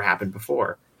again, never happened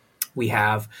before. We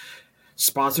have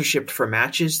sponsorship for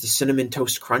matches, the Cinnamon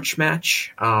Toast Crunch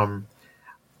match. The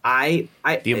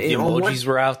emojis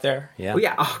were out there. Yeah. Well,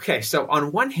 yeah. Okay. So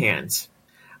on one hand,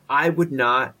 I would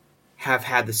not have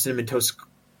had the Cinnamon Toast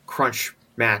Crunch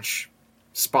match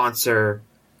sponsor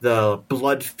the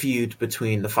blood feud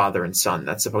between the father and son.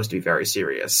 That's supposed to be very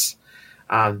serious.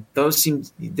 Those seem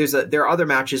there are other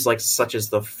matches such as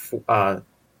the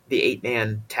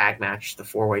 8-man tag match, the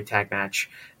 4-way tag match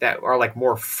that are like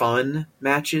more fun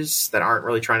matches that aren't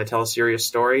really trying to tell a serious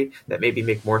story that maybe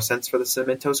make more sense for the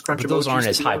Cinnamon Toast Crunch. But those aren't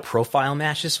as high profile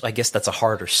matches. I guess that's a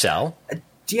harder sell.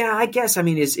 Yeah, I guess. I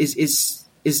mean,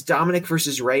 is Dominic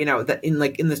versus Rey now that in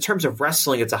the terms of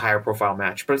wrestling, it's a higher profile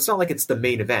match, but it's not like it's the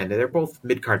main event. They're both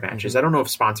mid card matches. Mm-hmm. I don't know if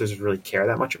sponsors would really care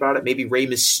that much about it. Maybe Rey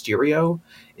Mysterio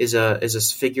is a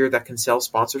figure that can sell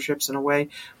sponsorships in a way.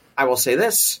 I will say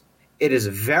this. It is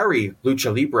very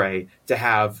lucha libre to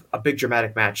have a big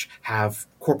dramatic match, have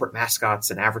corporate mascots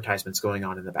and advertisements going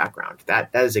on in the background. That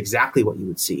is exactly what you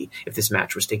would see if this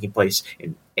match was taking place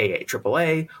in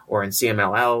AAAA or in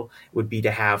CMLL. It would be to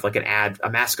have like a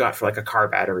mascot for like a car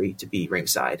battery to be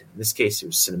ringside. In this case, it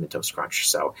was Cinnamon Toast Crunch.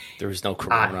 So there was no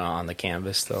Corona on the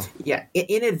canvas, though. Yeah,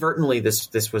 inadvertently,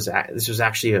 this was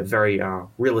actually a very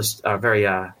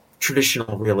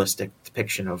traditional, realistic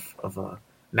depiction of a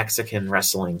Mexican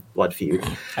wrestling blood feud.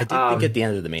 I did think at the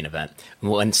end of the main event,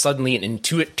 when suddenly an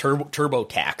Intuit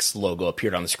TurboTax logo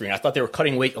appeared on the screen, I thought they were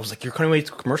cutting away. I was like, "You're cutting away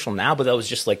to commercial now," but that was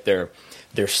just like their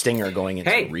stinger going into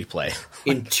a replay.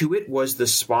 Intuit was the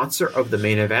sponsor of the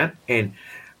main event, and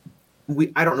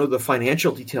I don't know the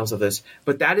financial details of this,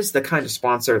 but that is the kind of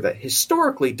sponsor that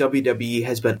historically WWE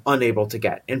has been unable to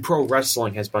get, and pro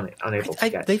wrestling has been unable to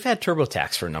get. They've had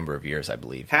TurboTax for a number of years, I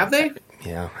believe. Have they?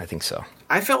 Yeah, I think so.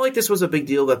 I felt like this was a big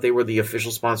deal that they were the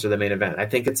official sponsor of the main event. I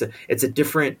think it's a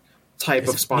different type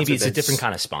of sponsor. Maybe it's a different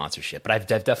kind of sponsorship, but I've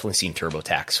definitely seen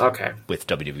TurboTax with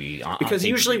WWE. Because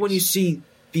usually when you see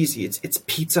these, it's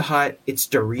Pizza Hut, it's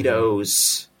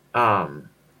Doritos,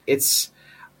 it's...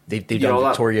 They've done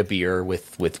Victoria Beer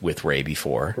with Ray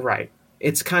before, right?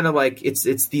 It's kind of like it's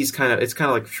kind of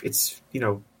like I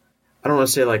don't want to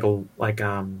say like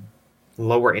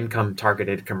lower income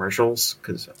targeted commercials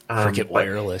because Cricket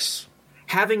Wireless.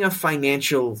 Having a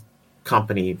financial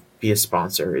company be a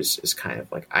sponsor is kind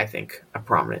of like, I think, a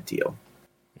prominent deal.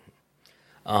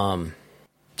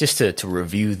 Just to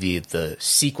review the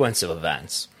sequence of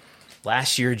events,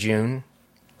 last year June,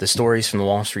 the stories from the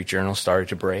Wall Street Journal started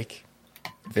to break.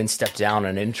 Vince stepped down on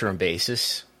an interim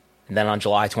basis, and then on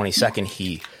July 22nd,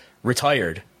 he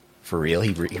retired for real.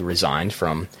 He resigned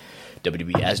from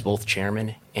WWE as both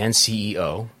chairman and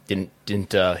CEO.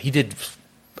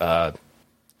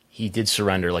 He did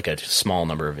surrender like a small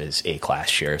number of his A-class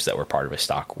shares that were part of his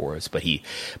stock awards, but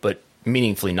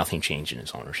meaningfully nothing changed in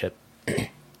his ownership.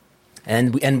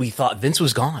 and we thought Vince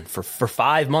was gone for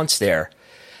 5 months there.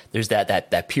 There's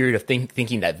that period of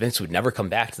thinking that Vince would never come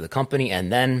back to the company,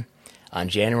 and then on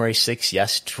January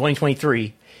 6th,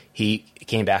 2023, he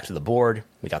came back to the board.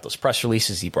 We got those press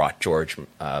releases. He brought George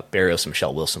Barrios and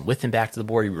Michelle Wilson with him back to the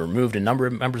board. He removed a number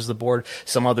of members of the board.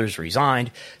 Some others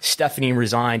resigned. Stephanie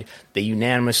resigned. They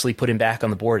unanimously put him back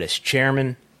on the board as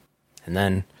chairman. And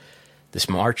then this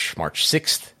March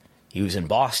 6th, he was in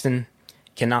Boston.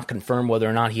 Cannot confirm whether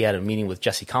or not he had a meeting with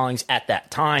Jesse Collins at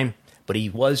that time, but he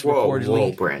was reportedly...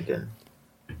 Whoa, Brandon.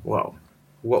 Whoa.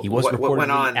 He was reportedly what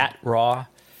went on at Raw.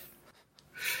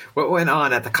 What went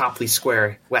on at the Copley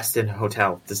Square Westin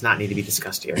Hotel does not need to be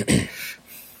discussed here.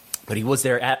 But he was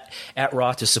there at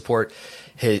Raw to support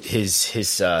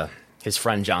his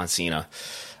friend John Cena.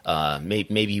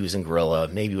 Maybe he was in Gorilla,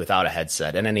 maybe without a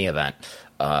headset. In any event,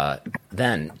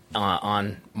 then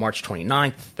on March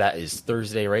 29th, that is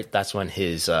Thursday, right? That's when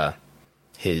his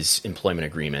employment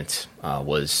agreement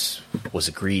was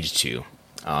agreed to.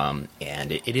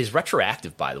 And it is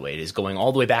retroactive, by the way. It is going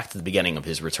all the way back to the beginning of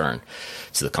his return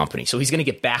to the company. So he's going to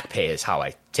get back pay is how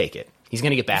I take it. He's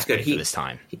going to get back pay for this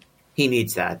time. He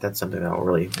needs that. That's something that will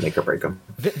really make or break him.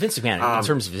 Vince McMahon, in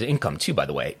terms of his income, too, by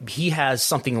the way, he has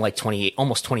something like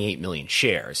almost 28 million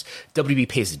shares. WB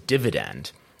pays a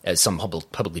dividend, as some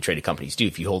publicly traded companies do.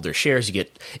 If you hold their shares, you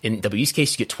get, in WB's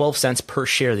case, you get 12 cents per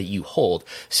share that you hold.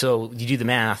 So you do the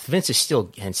math. Vince is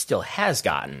still has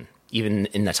gotten, even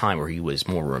in the time where he was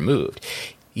more removed,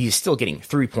 he is still getting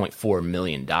 $3.4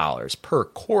 million per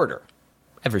quarter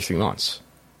every 3 months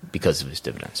because of his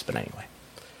dividends. But anyway,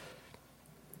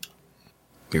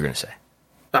 you're going to say?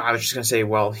 I was just going to say,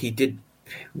 well, he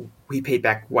paid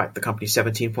back, the company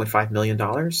 $17.5 million?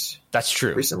 That's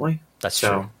true. Recently? That's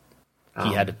true.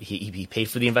 He paid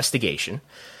for the investigation.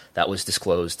 That was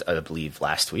disclosed, I believe,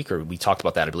 last week, or we talked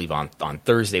about that, I believe, on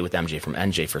Thursday with MJ from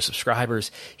NJ for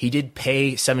subscribers. He did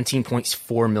pay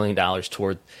 $17.4 million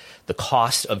toward the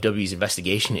cost of WWE's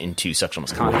investigation into sexual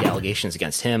misconduct allegations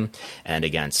against him and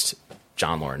against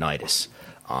John Laurinaitis.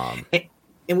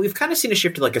 And we've kind of seen a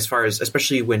shift, as far as,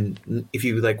 especially if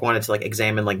you wanted to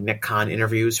examine Nick Khan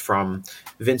interviews from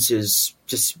Vince's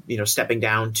just stepping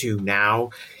down to now,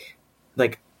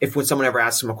 if when someone ever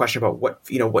asks him a question about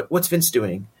what's Vince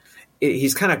doing,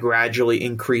 he's kind of gradually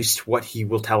increased what he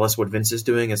will tell us what Vince is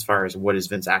doing as far as what is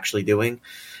Vince actually doing.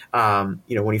 When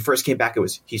he first came back,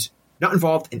 he's not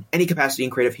involved in any capacity in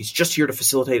creative. He's just here to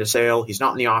facilitate a sale. He's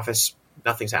not in the office.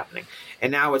 Nothing's happening.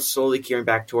 And now it's slowly gearing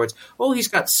back towards, he's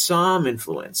got some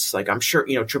influence. I'm sure,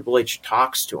 Triple H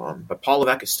talks to him, but Paul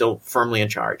Levesque is still firmly in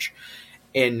charge.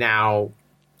 And now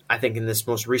I think in this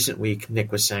most recent week,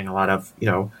 Nick was saying a lot of,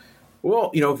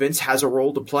 Vince has a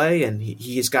role to play, and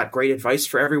he's got great advice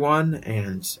for everyone,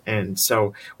 and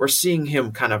so we're seeing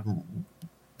him kind of,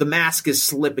 the mask is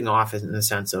slipping off in the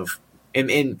sense of,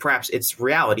 and perhaps it's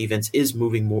reality. Vince is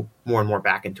moving more and more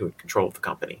back into control of the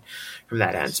company from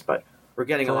that end, but we're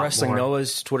getting a lot Wrestling more.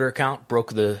 Noah's Twitter account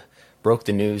broke the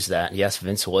news that yes,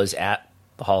 Vince was at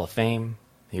the Hall of Fame.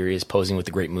 Here he is posing with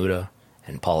the Great Muta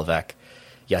and Paul Levesque.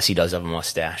 Yes, he does have a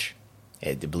mustache.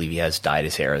 I believe he has dyed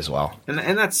his hair as well.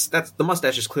 And that's the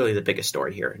mustache is clearly the biggest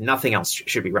story here. Nothing else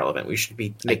should be relevant. We should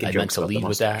be making jokes about the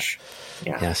mustache. With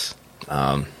that. Yeah. Yes.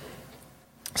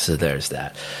 So there's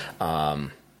that.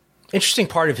 Interesting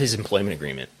part of his employment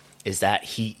agreement is that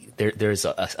there's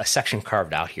a section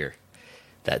carved out here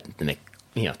that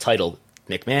titled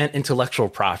McMahon Intellectual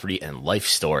Property and Life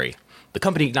Story. The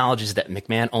company acknowledges that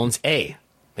McMahon owns A,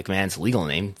 McMahon's legal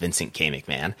name, Vincent K.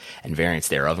 McMahon, and variants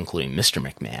thereof, including Mr.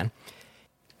 McMahon.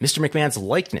 Mr. McMahon's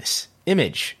likeness,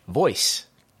 image, voice.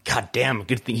 God damn,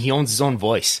 good thing he owns his own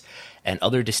voice. And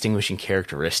other distinguishing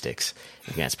characteristics.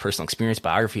 McMahon's personal experience,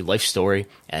 biography, life story,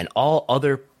 and all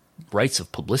other rights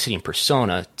of publicity and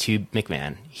persona to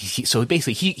McMahon. So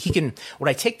basically, he can, what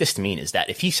I take this to mean is that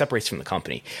if he separates from the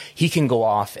company, he can go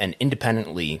off and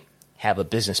independently have a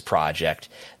business project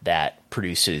that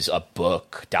produces a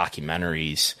book,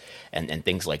 documentaries, and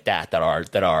things like that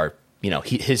are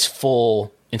his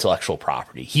full intellectual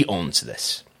property. He owns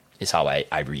this, is how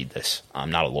I read this.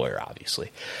 I'm not a lawyer,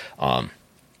 obviously. And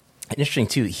interesting,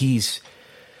 too,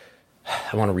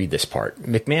 I want to read this part.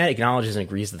 McMahon acknowledges and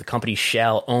agrees that the company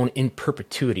shall own in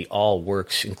perpetuity all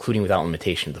works, including without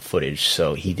limitation of the footage.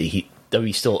 So he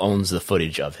still owns the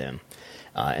footage of him.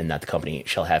 And that the company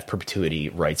shall have perpetuity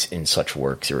rights in such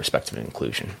works, irrespective of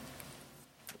inclusion.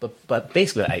 But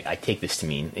basically, I take this to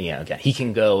mean, again, he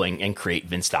can go and create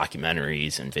Vince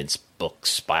documentaries and Vince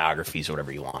books, biographies,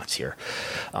 whatever he wants here,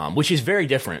 which is very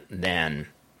different than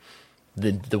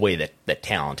the way that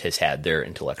talent has had their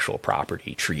intellectual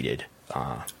property treated.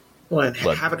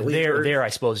 There, I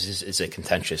suppose, is a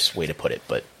contentious way to put it,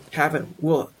 but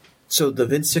so the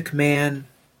Vince McMahon.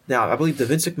 Now, I believe the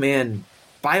Vince McMahon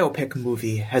biopic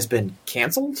movie has been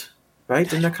canceled, right?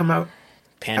 Didn't that come out?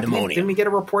 Pandemonium. Didn't we get a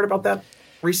report about that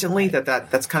recently?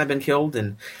 That's kind of been killed,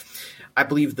 and I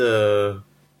believe the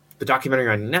documentary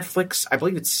on Netflix, I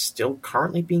believe it's still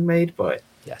currently being made, but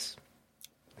yes,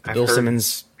 Bill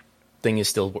Simmons thing is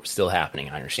still happening.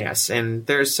 I understand. Yes, and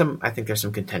I think there's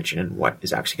some contention in what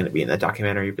is actually going to be in that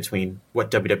documentary between what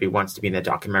WWE wants to be in that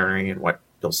documentary and what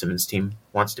Bill Simmons' team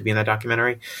wants to be in that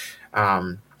documentary.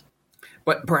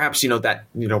 But perhaps, we're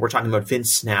talking about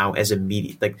Vince now as a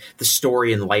media, like the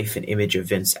story and life and image of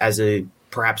Vince as a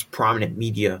perhaps prominent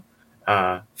media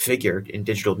figure in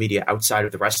digital media outside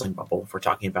of the wrestling bubble. If we're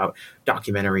talking about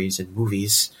documentaries and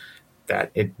movies, that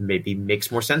it maybe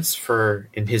makes more sense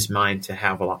in his mind, to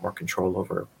have a lot more control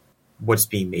over what's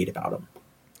being made about him.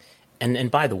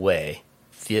 And by the way,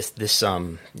 this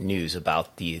news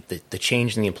about the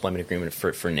change in the employment agreement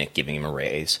for Nick, giving him a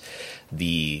raise,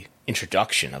 the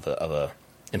introduction of a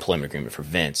employment agreement for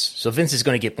Vince. So Vince is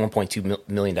going to get $1.2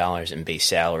 million in base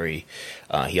salary.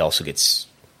 He also gets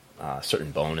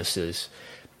certain bonuses.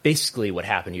 Basically, what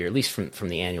happened here, at least from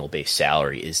the annual base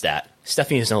salary, is that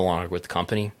Stephanie is no longer with the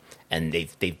company, and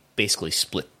they basically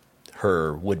split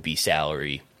her would-be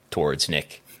salary towards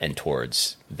Nick and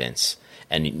towards Vince.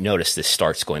 And you notice this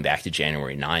starts going back to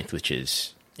January 9th, which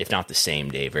is, if not the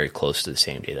same day, very close to the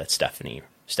same day that Stephanie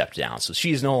stepped down. So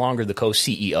she is no longer the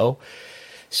co-CEO.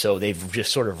 So they've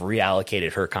just sort of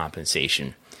reallocated her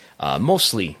compensation.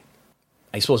 Mostly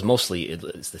it's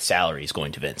the salary is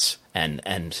going to Vince,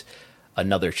 and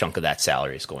another chunk of that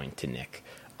salary is going to Nick.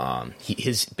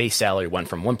 His base salary went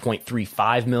from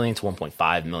 $1.35 million to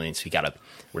 $1.5 million. So he got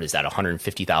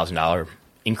 $150,000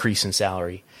 increase in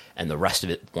salary, and the rest of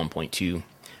it, 1.2,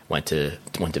 went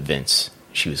to Vince.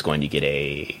 She was going to get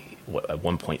a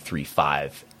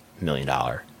 $1.35 million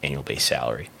annual base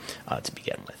salary to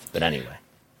begin with. But anyway,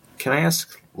 can I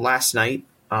ask? Last night,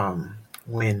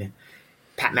 when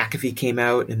Pat McAfee came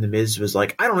out and The Miz was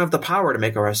like, "I don't have the power to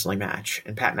make a wrestling match,"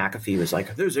 and Pat McAfee was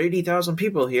like, "There's 80,000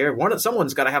 people here.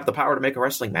 Someone's got to have the power to make a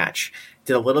wrestling match."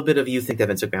 Did a little bit of you think that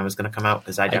Vince McMahon was going to come out?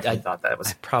 Because I definitely thought that was.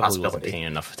 I probably wasn't paying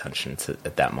enough attention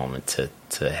at that moment to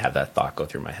have that thought go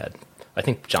through my head. I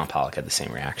think John Pollock had the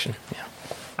same reaction. Yeah.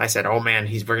 I said, "Oh man,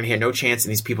 we're going to hear no chance,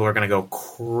 and these people are going to go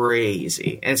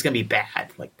crazy, and it's going to be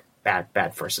bad, like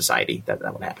bad for society that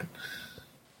would happen."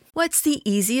 What's the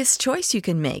easiest choice you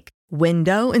can make?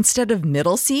 Window instead of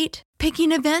middle seat?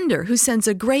 Picking a vendor who sends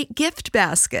a great gift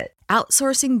basket?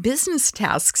 Outsourcing business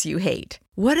tasks you hate?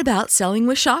 What about selling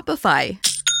with Shopify?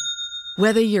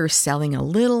 Whether you're selling a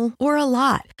little or a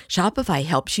lot, Shopify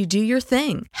helps you do your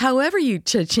thing, however you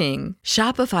cha-ching.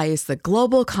 Shopify is the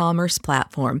global commerce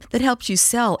platform that helps you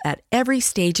sell at every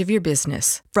stage of your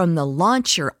business. From the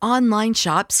launch your online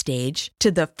shop stage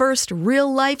to the first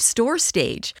real-life store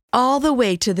stage, all the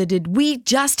way to the did we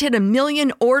just hit 1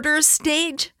 million orders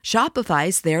stage.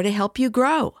 Shopify's there to help you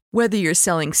grow. Whether you're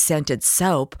selling scented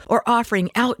soap or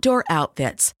offering outdoor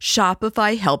outfits,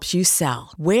 Shopify helps you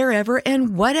sell. Wherever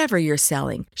and whatever you're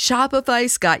selling,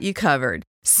 Shopify's got you covered.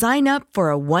 Sign up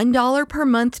for a $1 per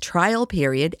month trial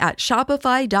period at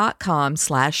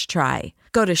shopify.com/try.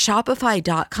 Go to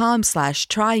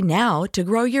shopify.com/try now to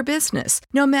grow your business,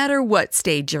 no matter what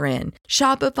stage you're in.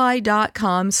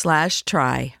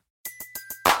 Shopify.com/try.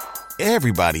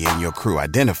 Everybody in your crew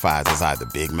identifies as either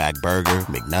Big Mac Burger,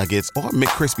 McNuggets, or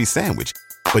McCrispy Sandwich.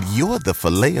 But you're the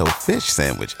Filet-O-Fish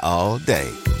Sandwich all day.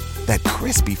 That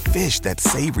crispy fish, that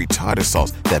savory tartar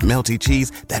sauce, that melty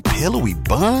cheese, that pillowy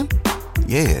bun.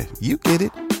 Yeah, you get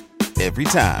it. Every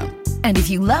time. And if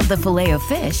you love the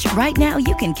Filet-O-Fish, right now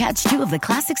you can catch two of the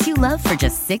classics you love for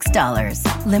just $6.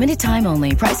 Limited time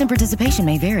only. Price and participation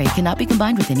may vary. Cannot be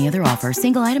combined with any other offer.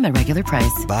 Single item at regular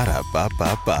price.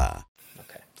 Ba-da-ba-ba-ba.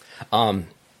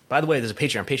 By the way, there's a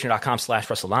Patreon,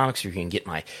 patreon.com/WrestleNomics. You can get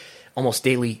my almost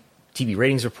daily TV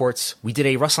ratings reports. We did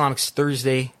a WrestleNomics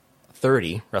Thursday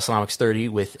 30, WrestleNomics 30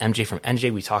 with MJ from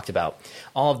NJ. We talked about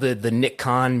all of the Nick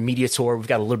Khan media tour. We've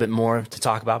got a little bit more to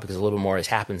talk about because a little bit more has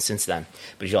happened since then.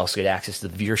 But you also get access to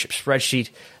the viewership spreadsheet,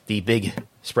 the big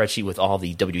spreadsheet with all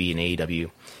the WWE and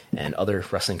AEW and other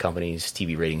wrestling companies'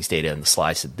 TV ratings data and the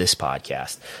slides to this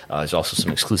podcast. There's also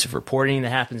some exclusive reporting that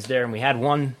happens there. And we had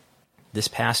one this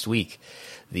past week,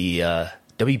 the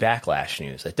W Backlash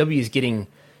news. That W is getting,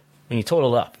 when you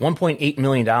total it up, $1.8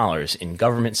 million in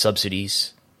government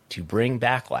subsidies to bring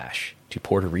Backlash to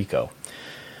Puerto Rico.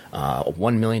 A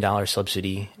 $1 million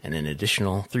subsidy and an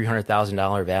additional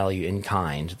 $300,000 value in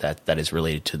kind that is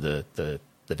related to the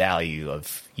value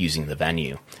of using the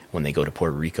venue when they go to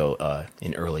Puerto Rico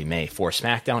in early May for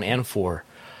SmackDown and for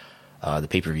the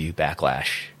pay-per-view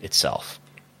Backlash itself.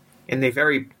 And they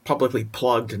very publicly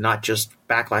plugged not just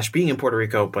Backlash being in Puerto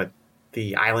Rico, but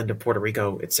the island of Puerto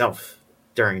Rico itself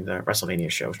during the WrestleMania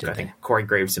show. I think Corey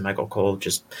Graves and Michael Cole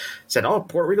just said, "Oh,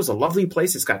 Puerto Rico's a lovely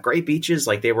place. It's got great beaches."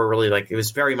 Like they were really like, it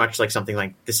was very much like something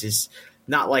like this is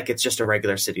not like it's just a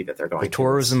regular city that they're going to. The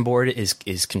tourism board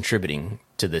is contributing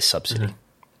to this subsidy.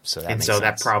 Mm-hmm. So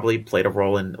that probably played a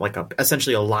role in like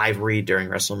essentially a live read during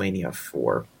WrestleMania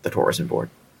for the tourism board.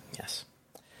 Yes.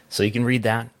 So you can read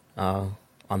that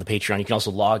on the Patreon. You can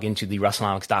also log into the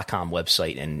WrestleNomics.com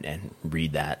website and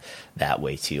read that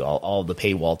way too. All the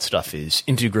paywalled stuff is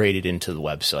integrated into the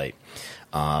website.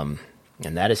 And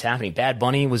that is happening. Bad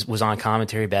Bunny was on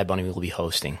commentary. Bad Bunny will be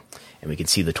hosting. And we can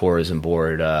see the tourism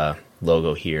board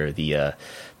logo here. The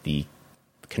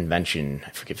convention, I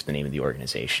forget the name of the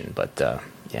organization, but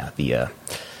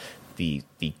the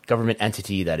government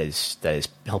entity that is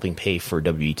helping pay for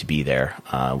WWE to be there,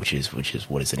 which is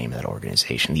what is the name of that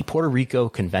organization? The Puerto Rico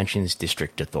Conventions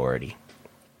District Authority.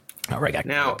 All right.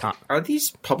 Now, are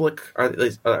these public? Are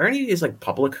any of these like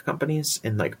public companies?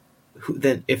 And like, who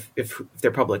then? If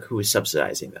they're public, who is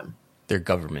subsidizing them? They're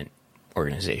government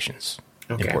organizations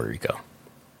in Puerto Rico.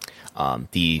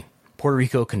 The Puerto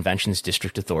Rico Conventions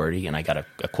District Authority, and I got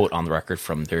a quote on the record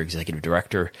from their executive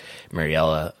director,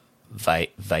 Mariela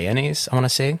Vallanes, I want to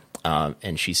say,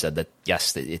 and she said that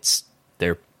yes,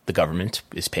 the government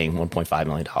is paying $1.5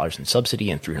 million in subsidy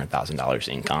and $300,000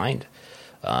 in kind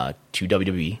to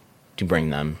WWE to bring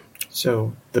them.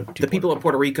 So the people of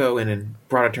Puerto Rico, and in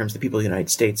broader terms, the people of the United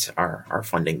States are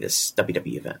funding this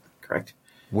WWE event, correct?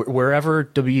 Wherever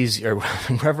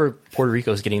wherever Puerto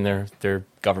Rico is getting their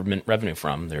government revenue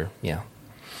from, the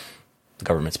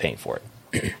government's paying for it.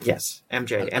 Yes,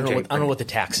 MJ. I don't know what the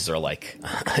taxes are like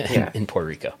in Puerto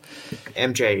Rico.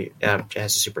 MJ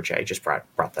has a super chat. He just brought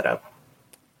that up.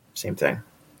 Same thing.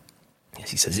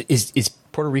 Yes, he says, is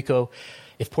Puerto Rico,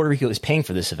 if Puerto Rico is paying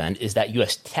for this event, is that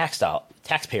U.S.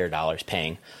 taxpayer dollars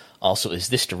paying? Also, is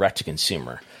this direct to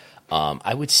consumer?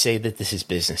 I would say that this is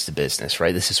business to business,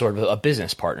 right? This is sort of a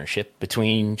business partnership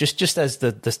between just as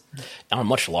the on a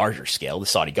much larger scale, the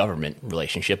Saudi government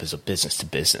relationship is a business to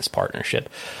business partnership.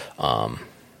 And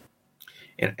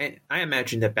I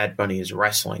imagine that Bad Bunny is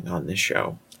wrestling on this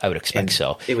show. I would expect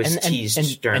so. It was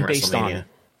teased during WrestleMania.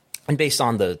 Based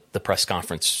on the press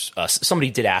conference,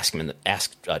 somebody did ask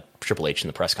Triple H in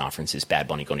the press conference, is Bad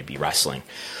Bunny going to be wrestling?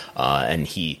 And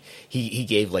he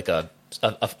gave like a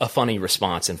funny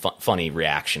response and funny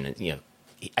reaction. And,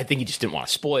 I think he just didn't want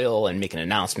to spoil and make an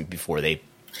announcement before they,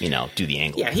 do the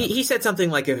angle. Yeah, he said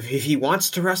something like, if he wants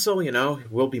to wrestle,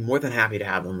 we'll be more than happy to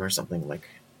have him, or something like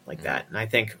that. And I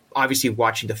think, obviously,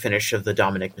 watching the finish of the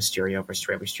Dominic Mysterio versus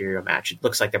Rey Mysterio match, it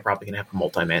looks like they're probably going to have a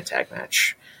multi-man tag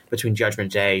match between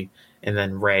Judgment Day and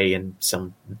then Rey and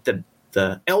the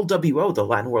LWO, the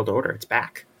Latin World Order. It's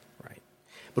back. Right.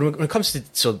 But when it comes to,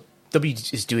 so W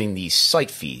is doing these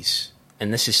site fees,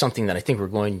 and this is something that I think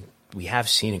we have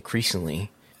seen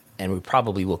increasingly, and we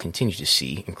probably will continue to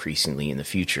see increasingly in the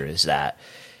future, is that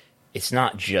it's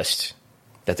not just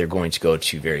that they're going to go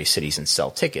to various cities and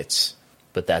sell tickets,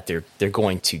 but that they're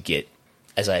going to get,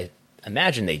 as I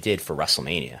imagine they did for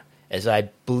WrestleMania, as I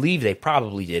believe they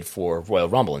probably did for Royal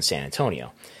Rumble in San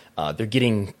Antonio. They're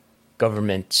getting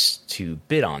governments to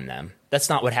bid on them. That's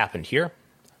not what happened here,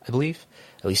 I believe,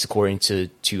 at least according to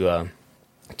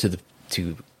the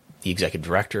to the executive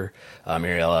director,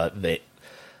 Mariela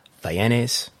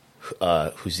Vallanes,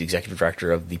 who's the executive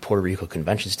director of the Puerto Rico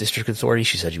Conventions District Authority.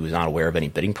 She said she was not aware of any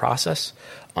bidding process.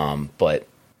 But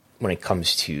when it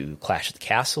comes to Clash at the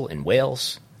Castle in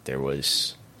Wales, there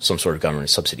was some sort of government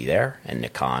subsidy there, and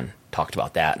Nick Khan talked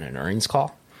about that in an earnings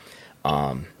call.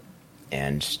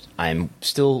 And I'm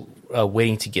still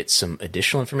waiting to get some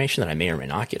additional information that I may or may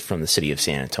not get from the city of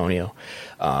San Antonio.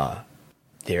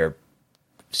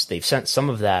 They've sent some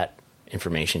of that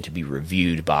information to be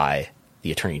reviewed by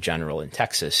the Attorney General in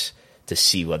Texas to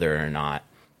see whether or not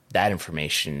that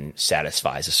information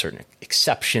satisfies a certain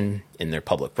exception in their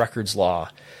public records law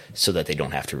so that they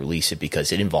don't have to release it,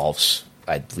 because it involves,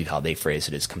 I believe how they phrase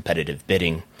it, is competitive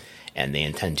bidding, and they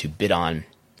intend to bid on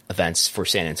events for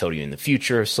San Antonio in the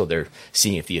future. So they're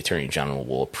seeing if the Attorney General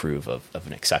will approve of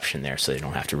an exception there so they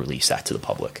don't have to release that to the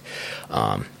public.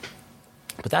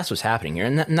 But that's what's happening here.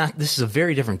 And this is a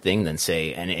very different thing than,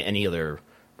 say, any other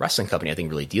wrestling company I think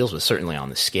really deals with, certainly on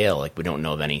the scale. Like, we don't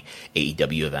know of any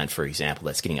AEW event, for example,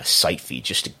 that's getting a site fee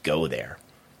just to go there.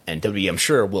 And WWE, I'm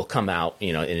sure, will come out,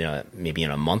 maybe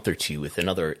in a month or two with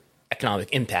another economic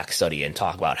impact study and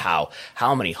talk about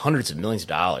how many hundreds of millions of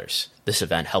dollars this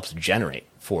event helps generate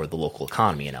for the local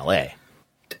economy in LA.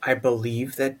 I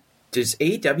believe that, does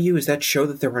AEW, is that show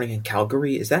that they're running in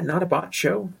Calgary, is that not a bot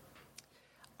show?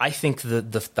 I think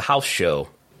the house show,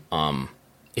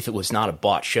 if it was not a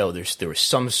bought show, there was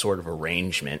some sort of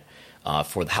arrangement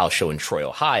for the house show in Troy,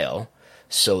 Ohio,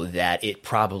 so that it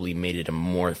probably made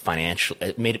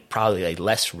it probably a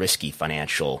less risky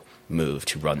financial move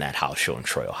to run that house show in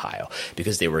Troy, Ohio,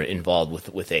 because they were involved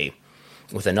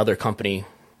with another company,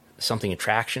 Something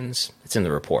Attractions. It's in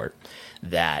the report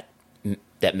that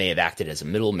may have acted as a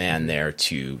middleman there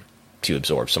to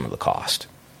absorb some of the cost.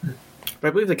 But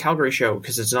I believe the Calgary show,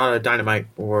 because it's not a Dynamite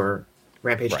or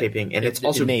Rampage taping, and it's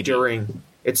also during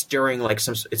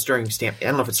Stampede. I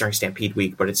don't know if it's during Stampede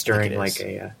week, but it's during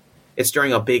it's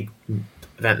during a big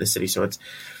event in the city. So it's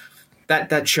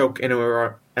that show,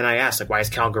 and I asked, like, why is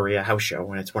Calgary a house show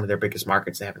when it's one of their biggest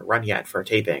markets they haven't run yet for a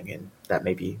taping, and that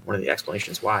may be one of the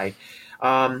explanations why.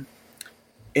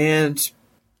 And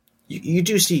you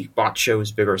do see bot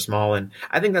shows, big or small, and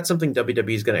I think that's something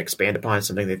WWE is going to expand upon,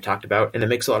 something they've talked about, and it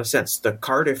makes a lot of sense. The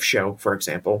Cardiff show, for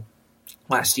example,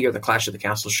 last year, the Clash of the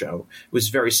Castle show was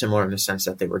very similar in the sense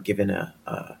that they were given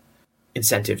a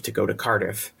incentive to go to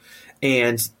Cardiff,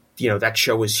 and that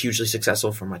show was hugely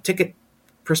successful from a ticket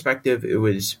perspective. It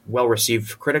was well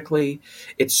received critically.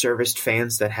 It serviced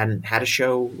fans that hadn't had a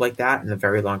show like that in a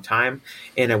very long time.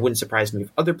 And it wouldn't surprise me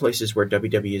if other places where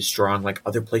WWE is strong, like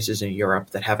other places in Europe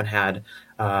that haven't had,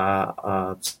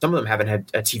 some of them haven't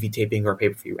had a TV taping or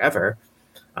pay-per-view ever.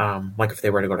 Like if they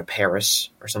were to go to Paris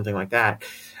or something like that,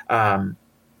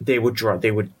 they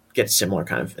would get similar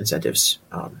kind of incentives.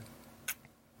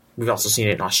 We've also seen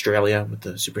it in Australia with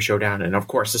the Super Showdown, and of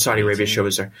course the Saudi Arabia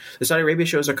shows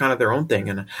are kind of their own thing.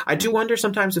 And I do wonder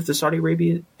sometimes if the Saudi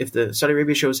Arabia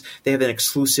shows, they have an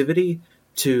exclusivity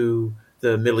to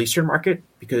the Middle Eastern market,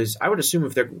 because I would assume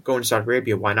if they're going to Saudi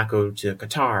Arabia, why not go to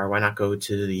Qatar? Why not go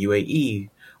to the UAE?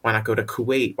 Why not go to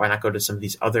Kuwait? Why not go to some of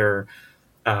these other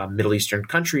Middle Eastern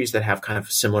countries that have kind of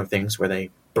similar things where they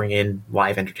bring in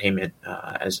live entertainment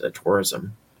as a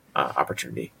tourism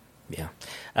opportunity? Yeah.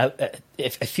 I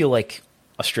feel like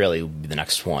Australia will be the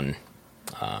next one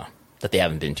that they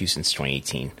haven't been to since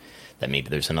 2018, that maybe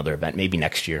there's another event, maybe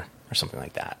next year or something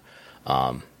like that.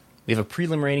 We have a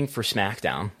prelim rating for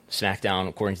SmackDown. SmackDown,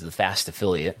 according to the Fast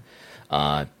affiliate,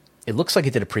 it looks like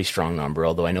it did a pretty strong number,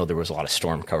 although I know there was a lot of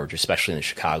Storm coverage, especially in the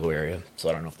Chicago area, so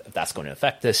I don't know if that's going to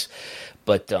affect this.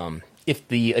 But if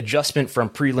the adjustment from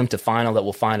prelim to final that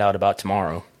we'll find out about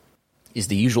tomorrow is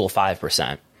the usual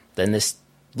 5%, then this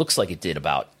looks like it did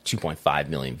about 2.5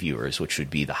 million viewers, which would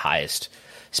be the highest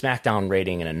SmackDown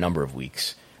rating in a number of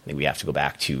weeks. I think we have to go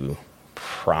back to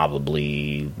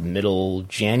probably middle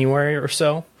January or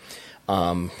so,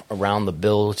 around the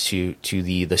build to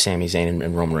the Sami Zayn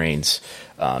and Roman Reigns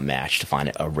match to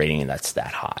find a rating that's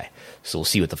that high. So we'll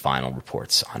see what the final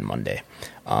reports on Monday.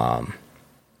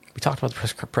 We talked about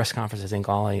the press conference, I think,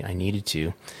 all I needed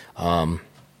to. I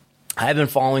have been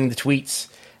following the tweets,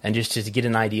 and just to get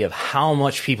an idea of how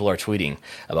much people are tweeting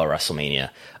about WrestleMania.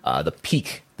 The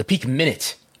peak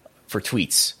minute for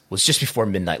tweets was just before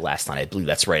midnight last night. I believe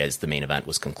that's right as the main event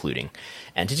was concluding.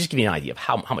 And to just give you an idea of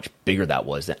how much bigger that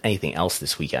was than anything else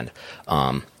this weekend,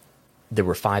 there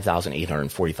were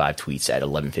 5,845 tweets at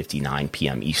 11:59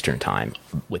 p.m. Eastern time,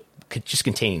 with just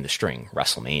containing the string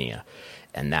WrestleMania.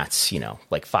 And that's,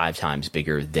 like 5 times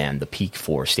bigger than the peak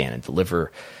for Stand and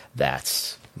Deliver.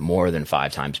 That's more than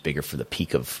 5 times bigger for the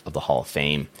peak of the Hall of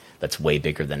Fame. That's way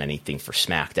bigger than anything for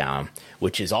SmackDown,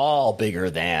 which is all bigger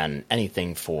than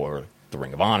anything for the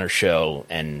Ring of Honor show,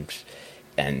 and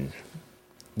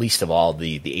least of all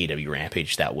the AEW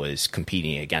Rampage that was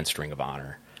competing against Ring of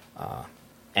Honor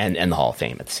and the Hall of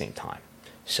Fame at the same time.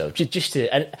 So just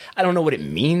to, I don't know what it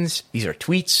means. These are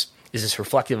tweets. Is this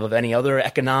reflective of any other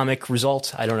economic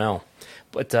result? I don't know.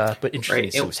 But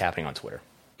interesting to see what's happening on Twitter.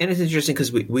 And it's interesting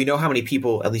because we know how many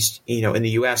people, at least in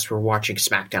the U.S., were watching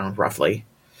SmackDown roughly.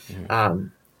 Mm-hmm.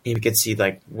 You can see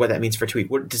like what that means for tweet.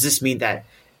 Does this mean that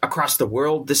across the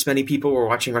world, this many people were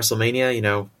watching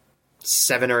WrestleMania?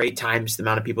 7 or 8 times the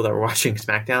amount of people that were watching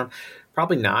SmackDown?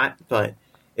 Probably not, but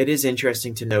it is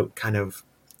interesting to note kind of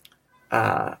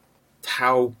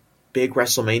how big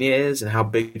WrestleMania is and how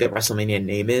big that WrestleMania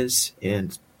name is,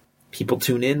 and people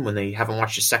tune in when they haven't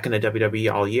watched a second of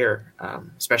WWE all year,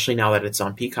 especially now that it's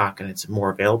on Peacock and it's more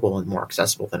available and more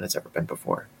accessible than it's ever been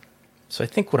before. So I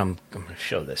think what I'm going to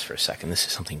show this for a second. This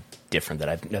is something different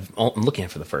that I'm looking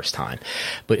at for the first time.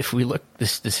 But if we look,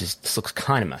 this looks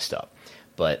kind of messed up.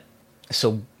 But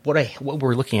so what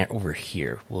we're looking at over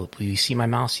here, will you see my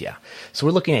mouse? Yeah. So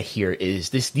we're looking at here is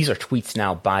these are tweets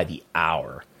now by the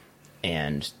hour,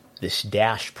 and this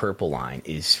dashed purple line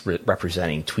is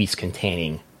representing tweets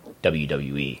containing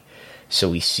WWE. So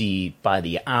we see by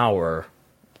the hour,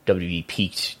 WWE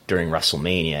peaked during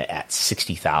WrestleMania at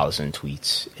 60,000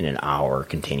 tweets in an hour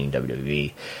containing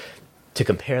WWE. To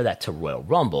compare that to Royal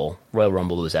Rumble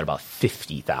was at about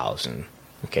 50,000.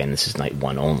 Okay, and this is night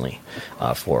 1 only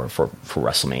for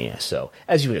WrestleMania. So,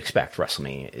 as you would expect,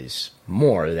 WrestleMania is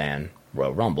more than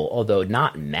Royal Rumble, although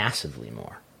not massively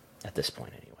more at this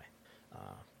point anyway,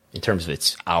 in terms of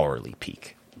its hourly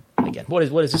peak. Again, what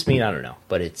does this mean? I don't know,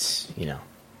 but it's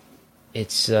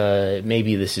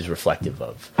maybe this is reflective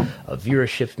of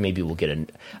viewership. Maybe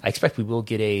I expect we will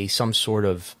get some sort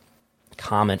of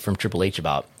comment from Triple H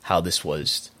about how this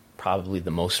was probably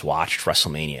the most watched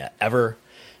WrestleMania ever,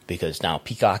 because now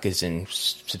Peacock is in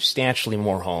substantially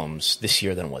more homes this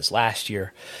year than it was last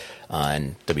year,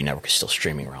 and W Network is still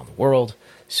streaming around the world.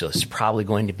 So it's probably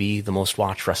going to be the most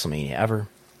watched WrestleMania ever.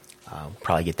 We'll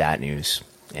probably get that news,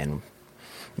 and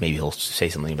maybe he'll say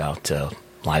something about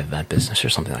live event business or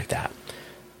something like that.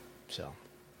 So,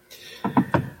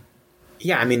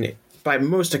 yeah, I mean, by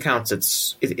most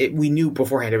accounts, we knew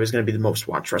beforehand it was going to be the most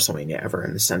watched WrestleMania ever,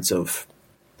 in the sense of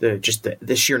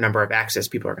the sheer number of access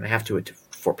people are going to have to it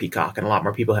for Peacock, and a lot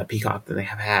more people have Peacock than they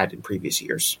have had in previous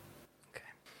years. Okay,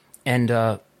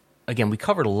 and again, we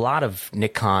covered a lot of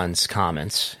Nick Khan's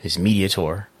comments, his media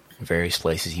tour, in various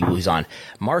places. He was on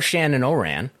Marshan and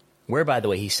Oran, where, by the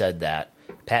way, he said that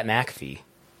Pat McAfee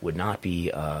would not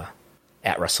be at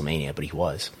WrestleMania, but he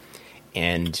was.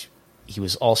 And he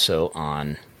was also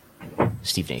on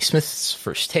Stephen A. Smith's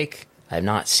First Take. I have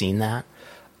not seen that.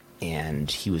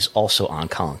 And he was also on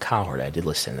Colin Cowherd. I did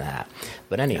listen to that.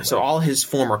 But anyway. Yeah, so all his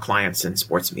former clients in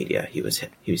sports media, he was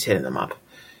hitting them up.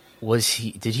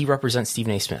 Did he represent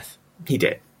Stephen A. Smith? He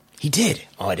did. He did?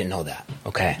 Oh, I didn't know that.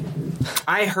 Okay.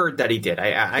 I heard that he did.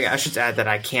 I should add that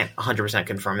I can't 100%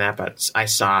 confirm that, but I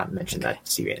saw it mentioned that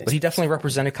Stephen A. Smith. But he definitely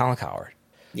represented Colin Cowherd.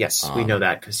 Yes, we know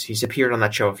that because he's appeared on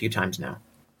that show a few times now.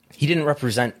 He didn't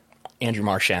represent Andrew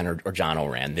Marchand or John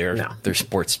Oran. They're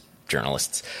sports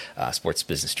journalists, sports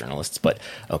business journalists. But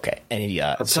okay, and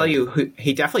I'll tell you,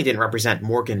 he definitely didn't represent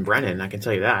Morgan Brennan. I can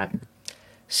tell you that.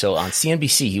 So on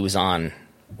CNBC, he was on.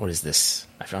 What is this?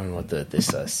 I don't know what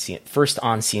first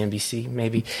on CNBC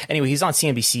maybe. Anyway, he's on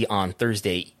CNBC on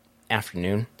Thursday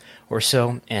afternoon or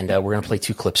so, and we're going to play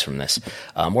 2 clips from this.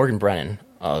 Morgan Brennan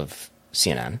of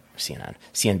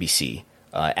CNBC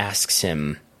asks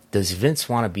him, does Vince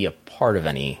want to be a part of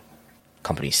any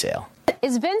company sale?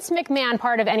 Is Vince McMahon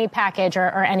part of any package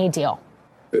or any deal?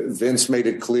 Vince made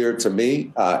it clear to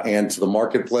me and to the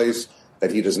marketplace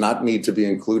that he does not need to be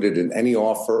included in any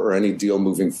offer or any deal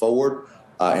moving forward.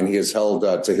 And he has held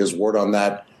to his word on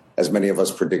that, as many of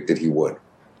us predicted he would.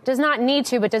 Does not need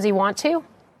to, but does he want to?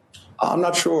 I'm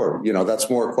not sure. That's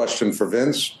more a question for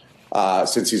Vince.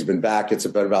 Since he's been back, it's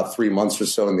been about 3 months or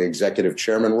so in the executive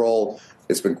chairman role.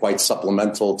 It's been quite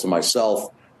supplemental to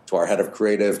myself, to our head of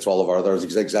creative, to all of our other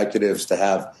executives, to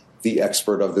have the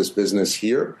expert of this business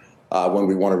here when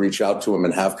we want to reach out to him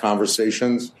and have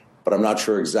conversations. But I'm not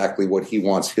sure exactly what he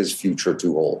wants his future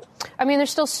to hold. I mean,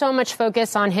 there's still so much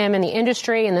focus on him in the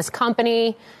industry, in this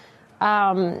company.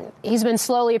 He's been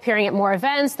slowly appearing at more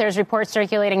events. There's reports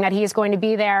circulating that he's going to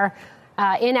be there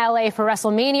in LA for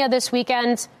WrestleMania this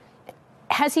weekend.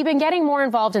 Has he been getting more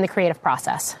involved in the creative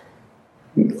process?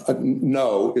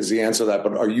 No is the answer to that.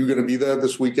 But are you going to be there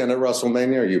this weekend at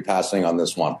WrestleMania, or are you passing on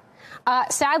this one?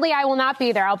 Sadly, I will not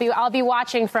be there. I'll be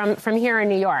watching from here in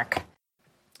New York.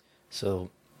 So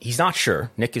he's not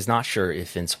sure. Nick is not sure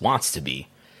if Vince wants to be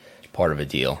part of a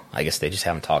deal. I guess they just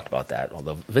haven't talked about that.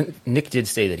 Although Nick did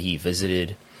say that he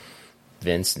visited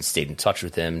Vince and stayed in touch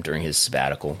with him during his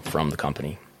sabbatical from the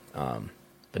company,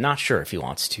 but not sure if he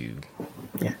wants to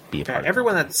be a part of it.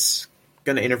 Everyone that's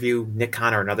going to interview Nick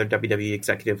Khan or another WWE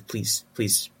executive,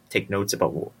 please take notes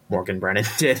about what Morgan Brennan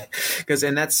did, because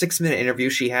in that 6-minute interview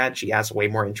she asked way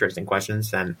more interesting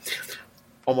questions than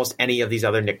almost any of these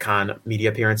other Nick Khan media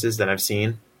appearances that I've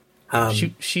seen.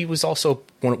 She was also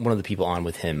one of the people on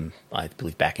with him, I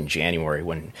believe, back in January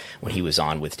when he was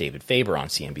on with David Faber on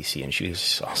CNBC, and she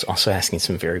was also asking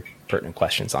some very pertinent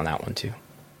questions on that one too.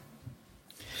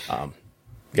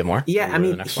 Get more? Yeah, I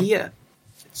mean,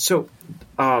 So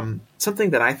something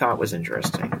that I thought was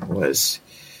interesting was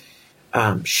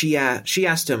she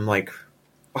asked him, like,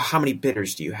 well, how many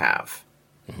bidders do you have?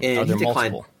 And he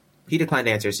declined. Multiple? He declined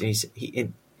answers,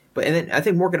 and and then I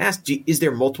think Morgan asked, is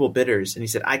there multiple bidders? And he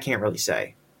said, I can't really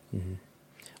say. Mm-hmm.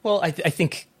 Well, I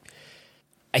think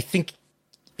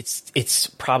it's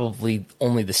probably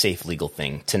only the safe legal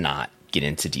thing to not get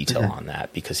into detail on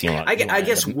that, because I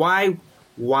guess why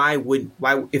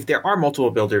if there are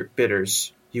multiple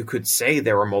bidders, you could say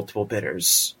there are multiple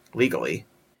bidders legally.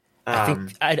 I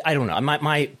don't know.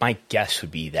 My guess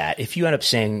would be that if you end up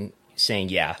saying,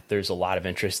 yeah, there's a lot of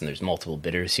interest and there's multiple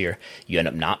bidders here, you end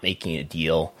up not making a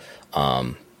deal,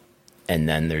 and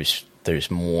then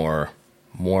there's more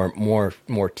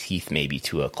teeth maybe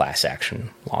to a class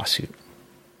action lawsuit.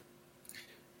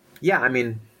 Yeah, I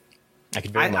mean, I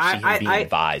could very much see him being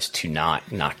advised to not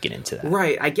get into that.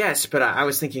 Right, I guess, but I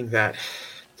was thinking that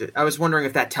I was wondering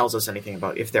if that tells us anything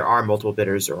about if there are multiple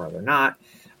bidders or are there not.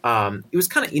 It was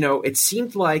kind of, it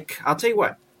seemed like, I'll tell you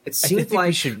what, it seemed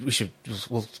like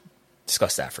we'll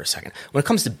discuss that for a second. When it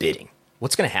comes to bidding,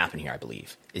 what's going to happen here, I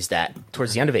believe, is that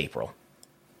towards the end of April,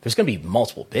 there's going to be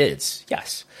multiple bids.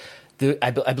 Yes.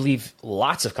 I believe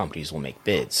lots of companies will make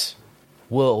bids.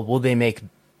 Will they make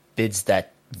bids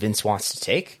that Vince wants to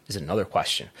take is another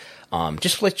question.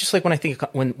 Just like when I think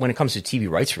when it comes to TV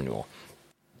rights renewal,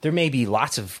 there may be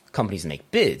lots of companies that make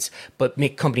bids, but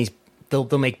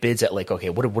they'll make bids at, like, okay,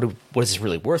 what is this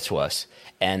really worth to us?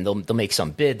 And they'll make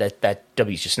some bid that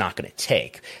W's just not going to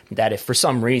take. That if for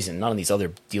some reason none of these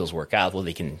other deals work out, well,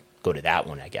 they can go to that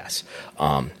one, I guess.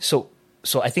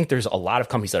 So I think there's a lot of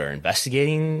companies that are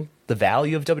investigating the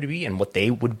value of WWE and what they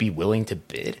would be willing to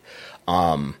bid.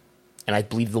 And I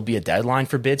believe there'll be a deadline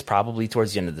for bids probably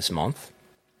towards the end of this month.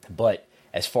 But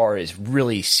as far as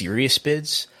really serious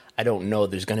bids, I don't know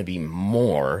there's going to be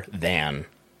more than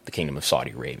the Kingdom of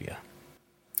Saudi Arabia.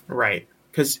 Right.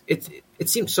 Because it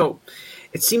seemed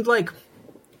like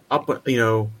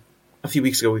a few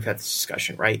weeks ago we've had this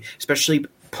discussion, right? Especially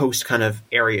post kind of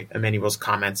Ari Emanuel's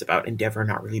comments about Endeavor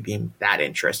not really being that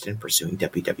interested in pursuing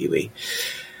WWE.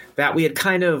 That we had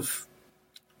kind of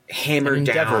hammered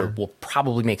Endeavor down. Will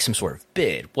probably make some sort of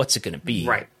bid. What's it going to be?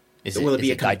 Right. Will it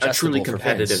be a truly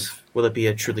competitive? Will it be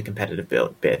a truly competitive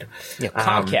bid? Yeah,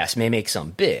 Comcast may make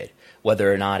some bid,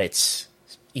 whether or not it's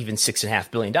even $6.5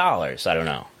 billion. I don't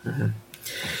know. Mm-hmm.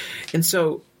 And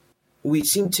so we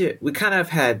kind of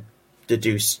had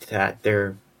deduced that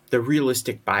the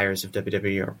realistic buyers of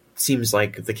WWE seems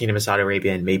like the Kingdom of Saudi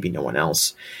Arabia and maybe no one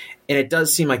else. And it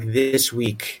does seem like this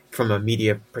week, from a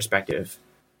media perspective,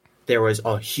 there was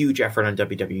a huge effort on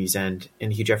WWE's end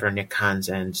and a huge effort on Nick Khan's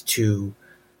end to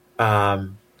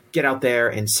get out there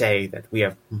and say that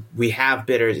we have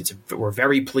bidders. We're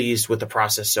very pleased with the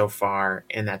process so far,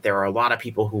 and that there are a lot of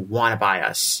people who want to buy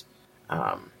us.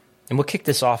 And what kicked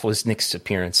this off was Nick's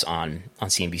appearance on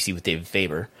CNBC with David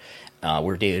Faber,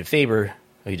 where David Faber.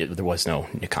 There was no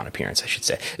Nick Khan appearance, I should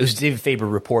say. It was David Faber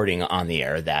reporting on the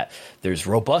air that there's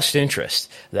robust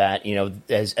interest. That,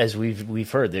 as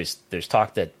we've heard, there's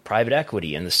talk that private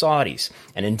equity and the Saudis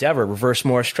and Endeavor, Reverse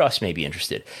Morris Trust, may be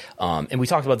interested. And we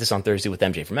talked about this on Thursday with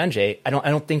MJ from NJ. I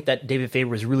don't think that David Faber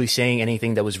was really saying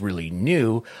anything that was really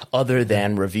new, other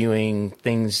than reviewing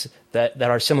things that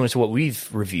are similar to what we've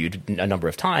reviewed a number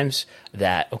of times.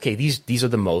 That, okay, these are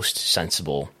the most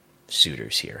sensible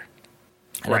suitors here.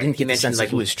 And right. I didn't get the sense that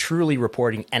he was truly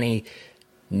reporting any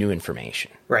new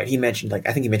information. Right. He mentioned I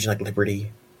think he mentioned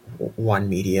Liberty, One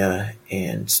Media,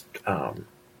 and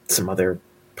some other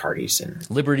parties. And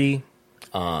Liberty.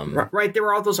 Right. There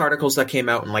were all those articles that came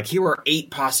out, and here are 8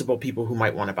 possible people who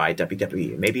might want to buy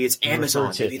WWE. Maybe it's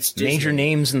Amazon. Maybe it's Disney. Major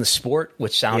names in the sport,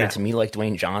 which sounded to me like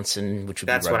Dwayne Johnson, which would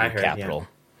That's be what I heard, Capital.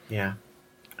 Yeah.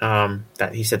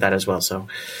 That he said that as well. So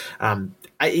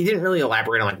he didn't really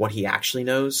elaborate on what he actually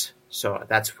knows. So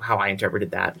that's how I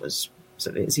interpreted that, was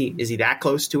So is he that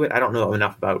close to it? I don't know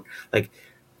enough about like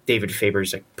David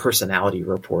Faber's like personality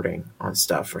reporting on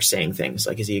stuff or saying things.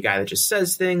 Like, is he a guy that just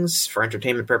says things for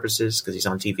entertainment purposes because he's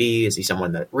on TV? Is he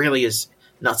someone that really is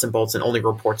nuts and bolts and only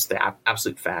reports the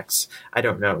absolute facts? I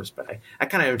don't know, but I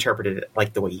kind of interpreted it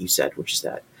like the way you said, which is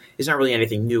that it's not really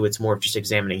anything new. It's more of just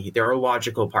examining. There are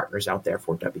logical partners out there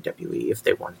for WWE if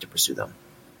they wanted to pursue them.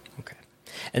 Okay.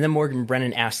 And then Morgan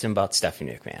Brennan asked him about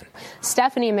Stephanie McMahon.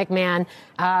 Stephanie McMahon,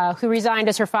 who resigned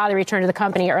as her father returned to the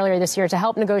company earlier this year to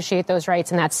help negotiate those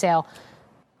rights in that sale.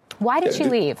 Why did she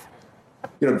leave?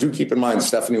 Do keep in mind,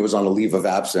 Stephanie was on a leave of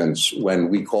absence when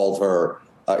we called her.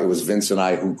 It was Vince and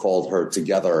I who called her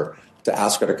together to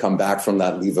ask her to come back from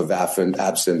that leave of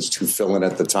absence to fill in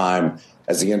at the time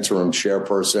as the interim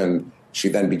chairperson. She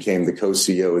then became the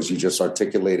co-CEO, as you just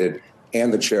articulated,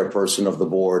 and the chairperson of the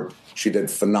board. She did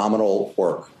phenomenal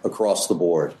work across the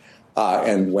board.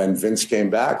 And when Vince came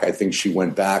back, I think she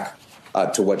went back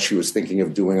to what she was thinking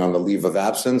of doing on the leave of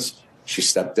absence. She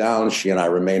stepped down. She and I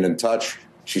remain in touch.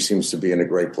 She seems to be in a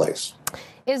great place.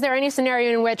 Is there any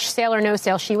scenario in which, sale or no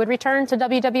sale, she would return to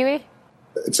WWE?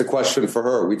 It's a question for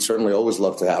her. We'd certainly always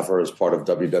love to have her as part of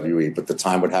WWE, but the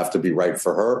time would have to be right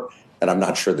for her, and I'm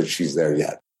not sure that she's there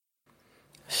yet.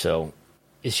 So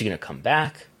is she going to come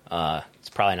back? It's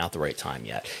probably not the right time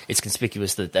yet. It's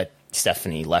conspicuous that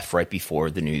Stephanie left right before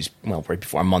the news,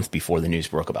 a month before the news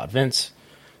broke about Vince.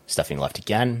 Stephanie left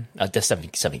again.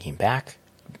 Stephanie came back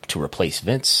to replace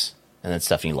Vince, and then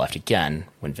Stephanie left again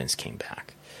when Vince came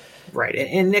back. Right.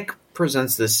 And Nick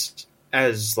presents this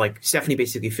as like Stephanie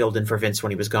basically filled in for Vince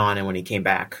when he was gone, and when he came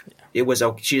back, it was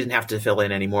okay. She didn't have to fill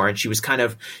in anymore. And she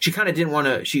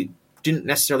didn't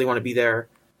necessarily want to be there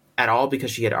at all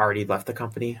because she had already left the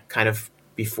company kind of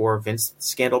before Vince's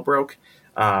scandal broke.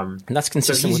 And that's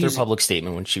consistent with her public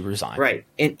statement when she resigned. Right.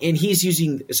 And he's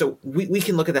using, so we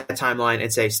can look at that timeline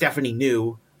and say Stephanie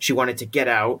knew she wanted to get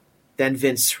out, then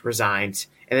Vince resigned,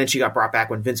 and then she got brought back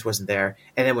when Vince wasn't there.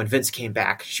 And then when Vince came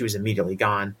back, she was immediately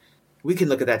gone. We can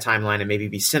look at that timeline and maybe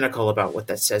be cynical about what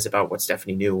that says about what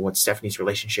Stephanie knew and what Stephanie's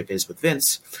relationship is with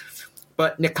Vince.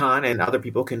 But Nick Khan and other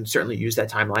people can certainly use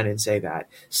that timeline and say that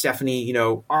Stephanie,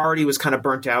 already was kind of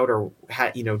burnt out or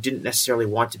had, didn't necessarily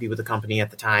want to be with the company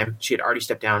at the time. She had already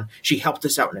stepped down. She helped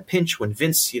us out in a pinch when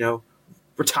Vince,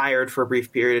 retired for a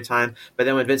brief period of time. But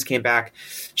then when Vince came back,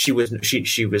 she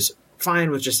was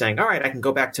fine with just saying, all right, I can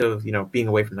go back to, being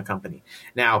away from the company.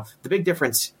 Now, the big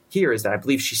difference here is that I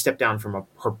believe she stepped down from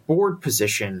her board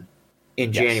position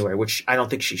in January, which I don't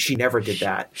think she never did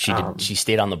that. She did. She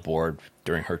stayed on the board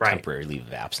during her temporary leave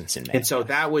of absence in May. And so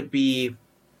that would be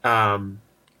the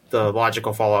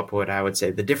logical follow-up. What I would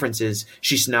say the difference is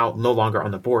she's now no longer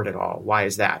on the board at all. Why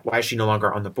is that? Why is she no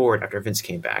longer on the board after Vince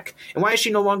came back? And why is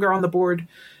she no longer on the board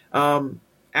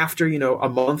after a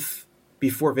month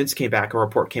before Vince came back? A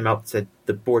report came out that said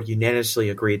the board unanimously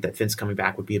agreed that Vince coming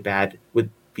back would be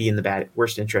in the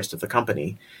worst interest of the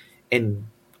company, and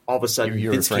all of a sudden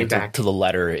you're Vince referring came back to the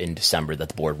letter in December that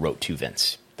the board wrote to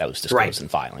Vince. That was disclosed in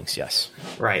filings, yes.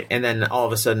 Right. And then all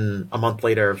of a sudden, a month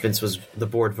later, the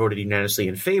board voted unanimously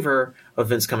in favor of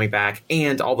Vince coming back,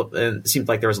 and it seemed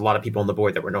like there was a lot of people on the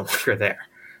board that were no longer there.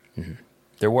 Mm-hmm.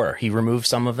 There were. He removed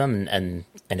some of them, and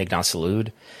Ignace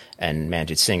Salud and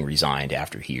Manjit Singh resigned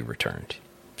after he returned.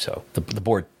 So the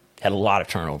board had a lot of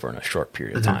turnover in a short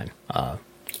period of time.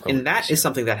 And that is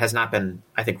something that has not been,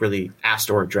 I think, really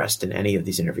asked or addressed in any of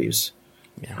these interviews.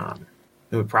 Yeah.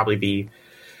 It would probably be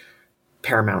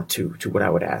paramount to what I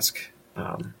would ask,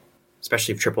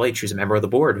 especially if Triple H, who's a member of the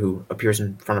board, who appears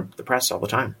in front of the press all the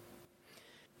time.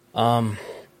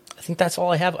 I think that's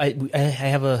all I have. I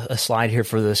have a slide here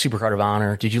for the Supercard of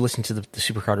Honor. Did you listen to the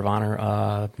Supercard of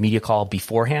Honor media call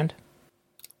beforehand?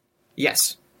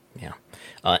 Yes. Yeah.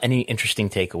 Any interesting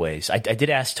takeaways? I did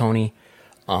ask Tony,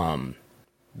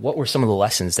 what were some of the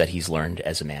lessons that he's learned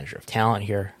as a manager of talent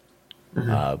here?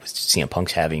 CM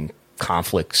Punk's having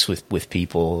conflicts with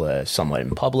people somewhat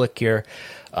in public here.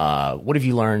 What have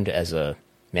you learned as a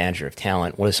manager of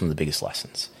talent? What are some of the biggest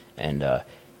lessons? And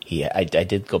I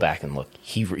did go back and look.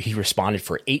 He responded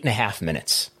for 8.5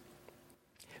 minutes,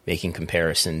 making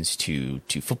comparisons to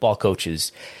football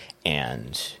coaches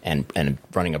and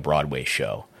running a Broadway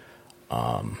show.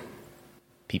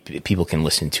 People can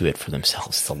listen to it for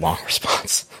themselves. It's a long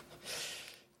response.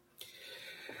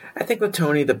 I think with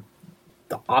Tony, the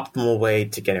optimal way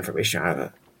to get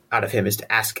information out of him is to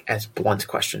ask as blunt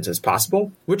questions as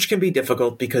possible, which can be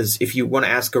difficult because if you want to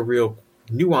ask a real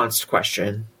nuanced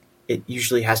question, it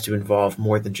usually has to involve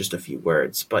more than just a few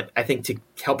words. But I think to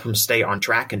help him stay on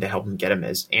track and to help him get him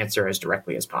answer as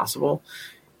directly as possible,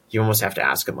 you almost have to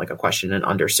ask him like a question in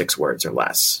under 6 words or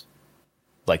less.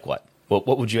 Like what?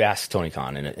 What would you ask Tony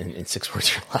Khan in 6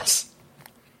 words or less?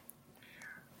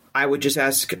 I would just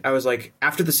ask, I was like,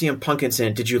 after the CM Punk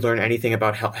incident, did you learn anything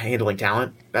about handling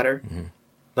talent better? Mm-hmm.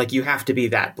 Like, you have to be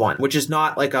that blunt, which is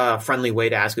not like a friendly way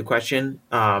to ask a question.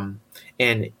 And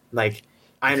like,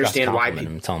 I understand why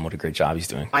people tell him what a great job he's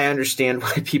doing. I understand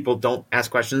why people don't ask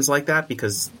questions like that,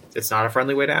 because it's not a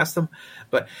friendly way to ask them.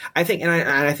 But I think, and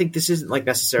I think this isn't like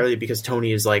necessarily because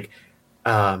Tony is like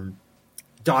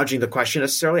dodging the question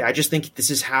necessarily. I just think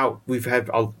this is how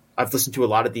I've listened to a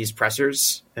lot of these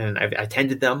pressers, and I've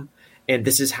attended them, and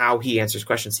this is how he answers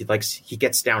questions. He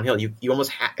gets downhill. You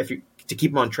almost to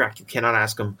keep him on track, you cannot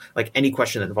ask him like any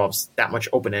question that involves that much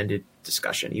open-ended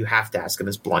discussion. You have to ask him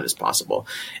as blunt as possible.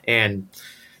 And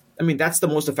I mean, that's the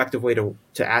most effective way to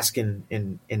ask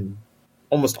in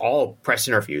almost all press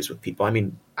interviews with people. I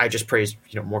mean, I just praised,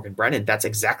 Morgan Brennan. That's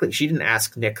exactly, she didn't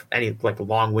ask Nick any like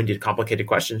long-winded, complicated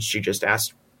questions. She just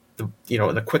asked in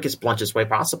the quickest, bluntest way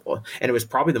possible. And it was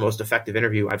probably the most effective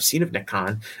interview I've seen of Nick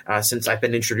Khan since I've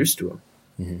been introduced to him.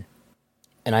 Mm-hmm.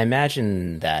 And I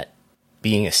imagine that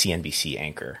being a CNBC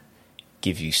anchor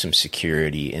gives you some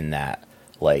security in that,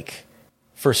 like,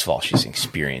 first of all, she's an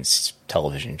experienced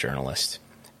television journalist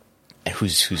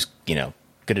who's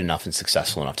good enough and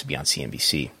successful enough to be on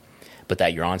CNBC, but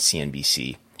that you're on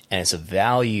CNBC, and it's a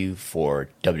value for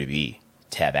WWE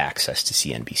to have access to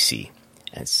CNBC,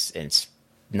 and it's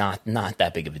not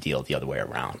that big of a deal the other way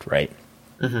around, right?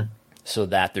 Mm-hmm. So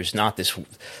that there's not this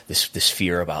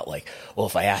fear about like, well,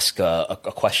 if I ask a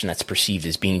question that's perceived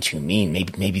as being too mean,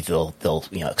 maybe they'll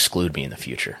exclude me in the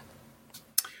future.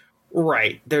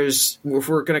 Right. If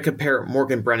we're going to compare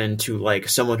Morgan Brennan to like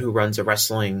someone who runs a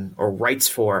wrestling or writes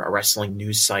for a wrestling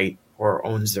news site or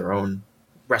owns their own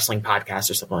wrestling podcast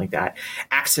or something like that,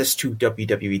 access to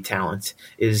WWE talent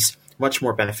is much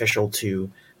more beneficial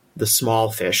to the small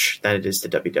fish than it is to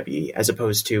WWE, as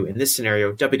opposed to, in this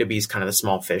scenario, WWE is kind of the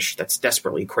small fish that's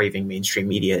desperately craving mainstream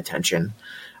media attention.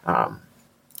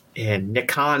 And Nick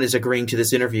Khan is agreeing to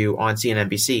this interview on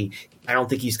CNBC. I don't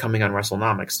think he's coming on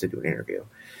WrestleNomics to do an interview.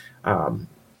 And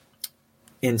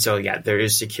so, yeah, there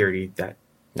is security that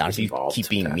not is if you involved keep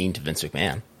being mean to Vince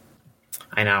McMahon.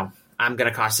 I know. I'm going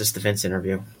to cost us the Vince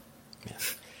interview. Yeah.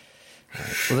 All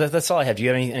right. Well, that's all I have. Do you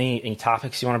have any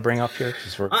topics you want to bring up here?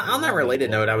 On that related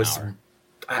note, I was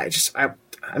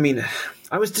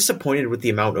disappointed with the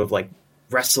amount of like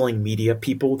wrestling media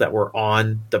people that were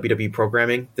on WWE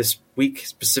programming this week,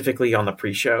 specifically on the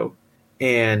pre-show.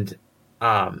 And,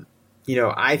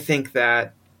 I think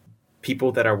that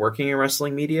people that are working in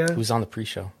wrestling media. Who's on the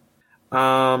pre-show?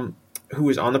 Who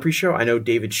was on the pre-show? I know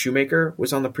David Shoemaker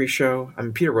was on the pre-show. I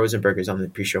mean, Peter Rosenberg is on the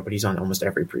pre-show, but he's on almost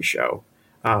every pre-show.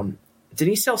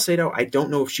 Denise Salcedo, I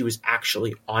don't know if she was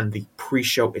actually on the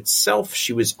pre-show itself.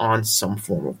 She was on some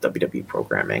form of WWE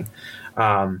programming.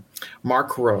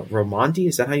 Mark Raimondi,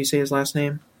 is that how you say his last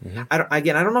name? Mm-hmm. I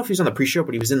don't know if he was on the pre-show,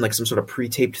 but he was in like some sort of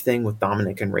pre-taped thing with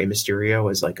Dominic and Rey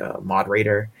Mysterio as like a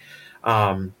moderator.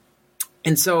 And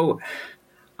so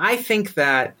I think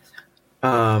that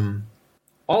all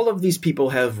of these people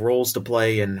have roles to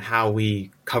play in how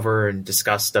we cover and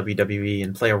discuss WWE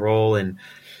and play a role in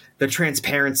the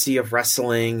transparency of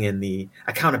wrestling and the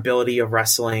accountability of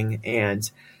wrestling. And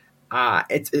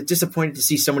it's disappointing to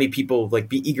see so many people like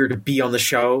be eager to be on the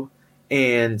show.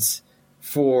 And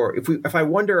if I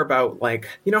wonder about like,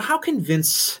 how can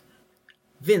Vince,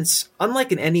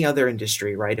 unlike in any other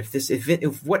industry, right?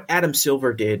 If what Adam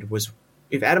Silver did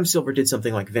if Adam Silver did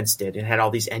something like Vince did and had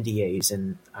all these NDAs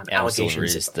and allegations. Silver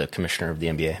is the commissioner of the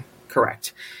NBA.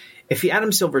 Correct. If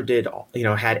Adam Silver did,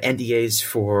 had NDAs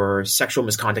for sexual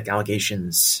misconduct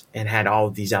allegations and had all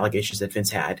of these allegations that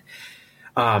Vince had,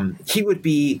 he would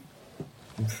be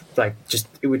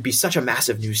it would be such a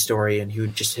massive news story, and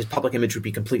his public image would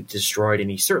be completely destroyed, and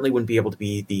he certainly wouldn't be able to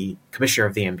be the commissioner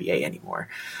of the NBA anymore.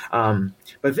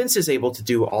 But Vince is able to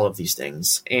do all of these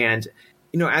things. And,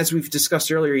 as we've discussed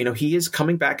earlier, he is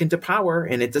coming back into power,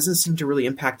 and it doesn't seem to really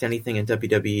impact anything in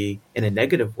WWE in a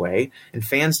negative way. And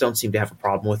fans don't seem to have a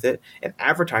problem with it, and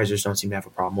advertisers don't seem to have a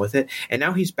problem with it. And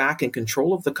now he's back in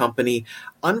control of the company,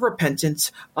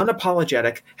 unrepentant,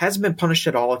 unapologetic, hasn't been punished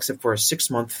at all except for a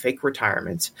 6-month fake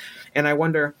retirement. And I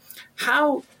wonder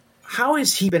how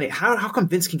come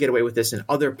Vince can get away with this and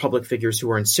other public figures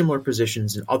who are in similar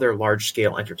positions in other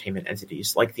large-scale entertainment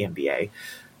entities like the NBA?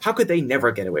 How could they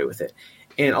never get away with it?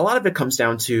 And a lot of it comes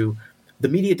down to the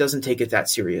media doesn't take it that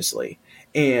seriously.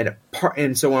 And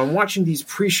so when I'm watching these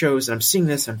pre-shows and I'm seeing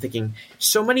this, I'm thinking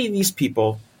so many of these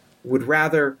people would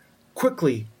rather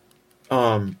quickly,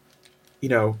 stop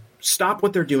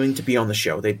what they're doing to be on the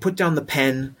show. They'd put down the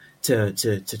pen, to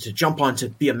jump on to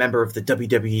be a member of the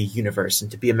WWE universe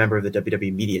and to be a member of the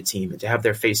WWE media team and to have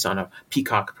their face on a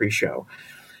Peacock pre-show.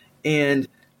 And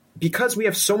because we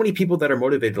have so many people that are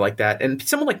motivated like that, and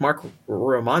someone like Mark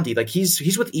Raimondi, like he's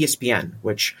with ESPN,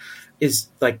 which is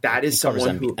like, that is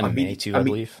someone who MMA too, I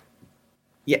believe.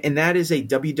 Yeah, and that is a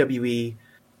WWE.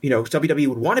 WWE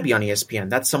would want to be on ESPN.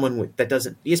 That's someone that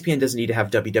doesn't. ESPN doesn't need to have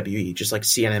WWE, just like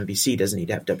CNBC doesn't need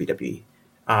to have WWE.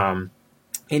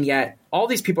 And yet, all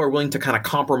these people are willing to kind of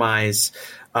compromise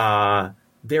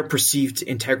their perceived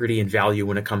integrity and value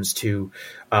when it comes to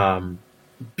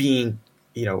being,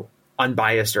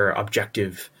 unbiased or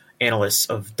objective analysts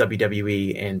of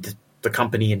WWE and the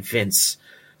company and Vince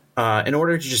in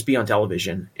order to just be on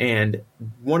television. And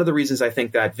one of the reasons I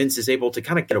think that Vince is able to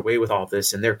kind of get away with all of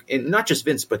this, and not just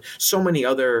Vince, but so many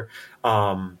other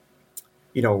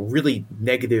really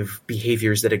negative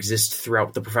behaviors that exist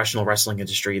throughout the professional wrestling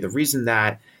industry. The reason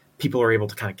that people are able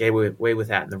to kind of get away with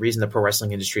that, and the reason the pro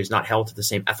wrestling industry is not held to the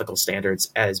same ethical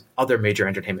standards as other major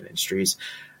entertainment industries,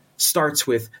 starts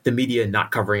with the media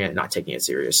not covering it, not taking it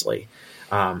seriously.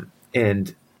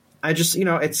 And I just,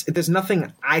 there's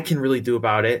nothing I can really do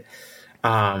about it.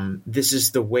 This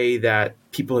is the way that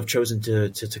people have chosen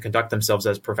to conduct themselves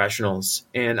as professionals.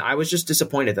 And I was just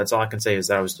disappointed. That's all I can say, is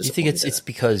that I was disappointed. You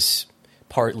think it's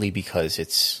partly because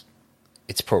it's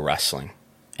pro wrestling,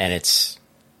 and it's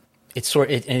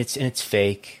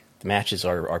fake. The matches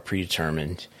are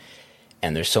predetermined,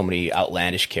 and there's so many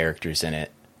outlandish characters in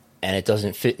it, and it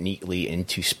doesn't fit neatly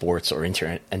into sports or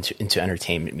into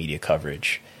entertainment media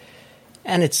coverage.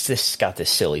 And it's just got this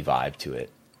silly vibe to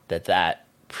it that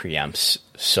preempts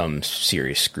some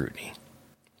serious scrutiny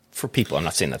for people. I'm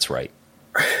not saying that's right.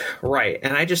 Right.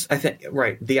 And I think,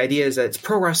 right. The idea is that it's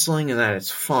pro wrestling and that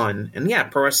it's fun. And yeah,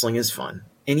 pro wrestling is fun.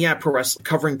 And yeah,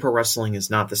 covering pro wrestling is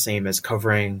not the same as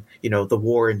covering, the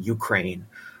war in Ukraine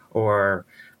or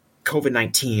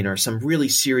COVID-19 or some really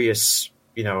serious,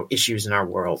 issues in our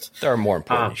world. There are more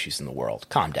important issues in the world.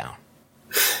 Calm down.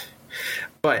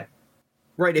 But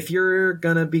right, if you're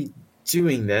gonna be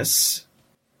doing this,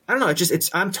 I don't know.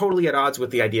 I'm totally at odds with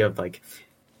the idea of, like,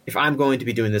 if I'm going to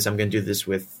be doing this, I'm going to do this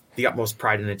with the utmost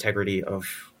pride and integrity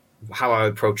of how I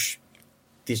approach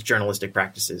these journalistic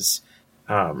practices,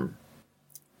 in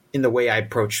the way I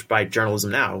approach by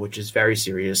journalism now, which is very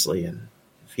seriously and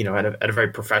at a very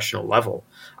professional level.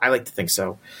 I like to think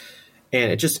so,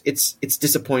 and it's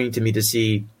disappointing to me to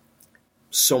see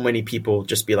so many people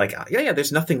just be like, yeah,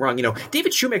 there's nothing wrong.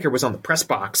 David Shoemaker was on the Press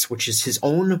Box, which is his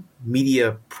own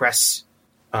media press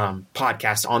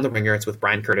podcast on The Ringer. It's with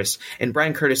Brian Curtis. And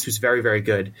Brian Curtis, who's very, very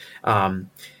good,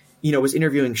 was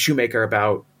interviewing Shoemaker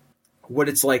about what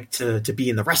it's like to be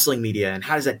in the wrestling media and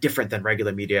how is that different than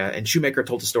regular media. And Shoemaker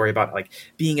told a story about, like,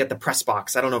 being at the Press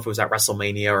Box. I don't know if it was at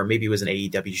Wrestlemania or maybe it was an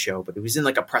AEW show, but it was in,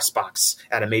 like, a press box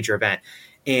at a major event.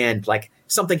 And, like,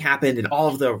 something happened and all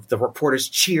of the reporters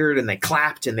cheered and they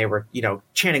clapped and they were,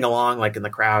 chanting along, like, in the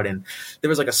crowd. And there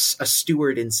was, like, a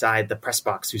steward inside the press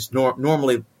box who's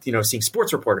normally, seeing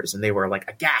sports reporters. And they were, like,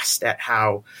 aghast at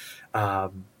how,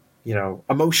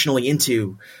 emotionally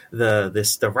into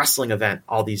the wrestling event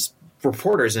all these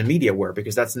reporters and media were,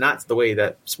 because that's not the way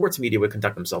that sports media would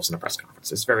conduct themselves in a press conference.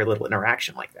 There's very little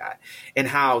interaction like that, and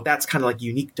how that's kind of like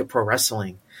unique to pro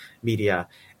wrestling media.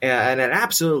 And it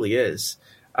absolutely is.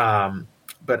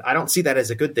 But I don't see that as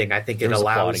a good thing. I think it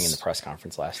allows applauding in the press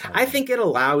conference last time. I think it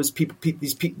allows people.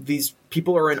 These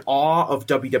people are in awe of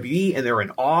WWE, and they're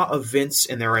in awe of Vince,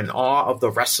 and they're in awe of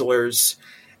the wrestlers,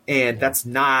 and that's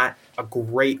not a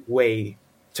great way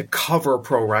to cover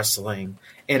pro wrestling.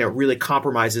 And it really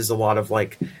compromises a lot of,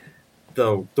 like,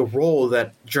 the role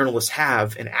that journalists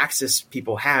have and access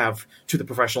people have to the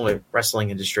professional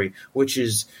wrestling industry, which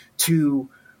is to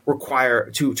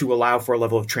allow for a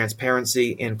level of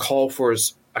transparency and call for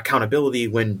accountability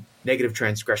when negative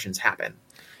transgressions happen.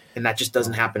 And that just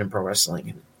doesn't happen in pro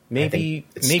wrestling. Maybe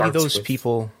those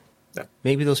people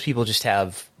just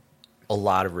have a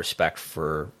lot of respect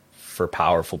for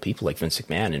powerful people like Vince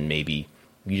McMahon, and maybe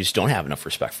you just don't have enough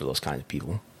respect for those kinds of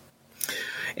people.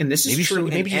 And this is true.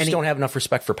 Maybe you just don't have enough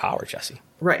respect for power, Jesse.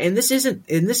 Right. And this isn't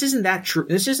that true.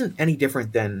 This isn't any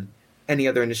different than any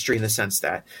other industry in the sense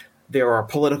that there are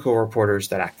political reporters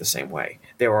that act the same way.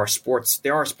 There are sports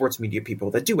media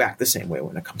people that do act the same way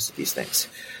when it comes to these things.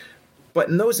 But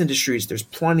in those industries, there's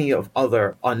plenty of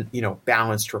other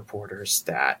balanced reporters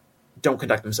that don't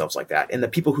conduct themselves like that. And the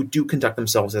people who do conduct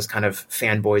themselves as kind of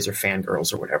fanboys or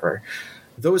fangirls or whatever,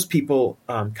 those people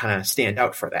kind of stand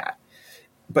out for that.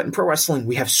 But in pro wrestling,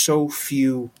 we have so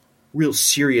few real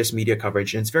serious media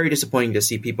coverage. And it's very disappointing to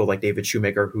see people like David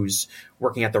Shoemaker, who's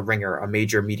working at The Ringer, a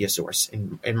major media source,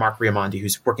 and Mark Riamondi,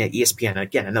 who's working at ESPN,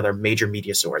 again, another major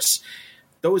media source.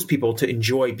 Those people to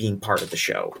enjoy being part of the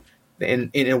show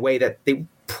in a way that they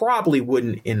probably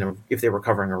wouldn't if they were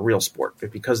covering a real sport.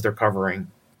 But because they're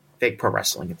covering fake pro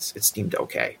wrestling, it's deemed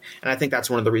okay. And I think that's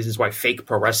one of the reasons why fake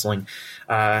pro wrestling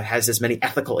has as many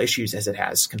ethical issues as it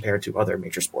has compared to other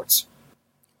major sports.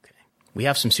 Okay. We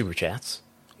have some super chats.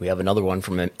 We have another one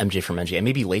from MJ from NJ. I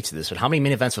may be late to this, but how many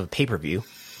main events of a pay-per-view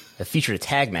have featured a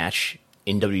tag match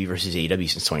in WWE versus AEW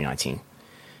since 2019?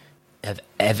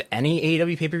 Have any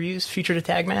AEW pay-per-views featured a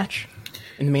tag match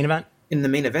in the main event? In the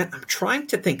main event? I'm trying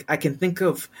to think. I can think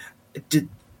of...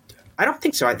 I don't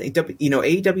think so. I think,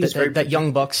 AEW is very... That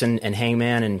Young Bucks and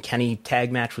Hangman and Kenny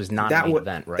tag match was not the main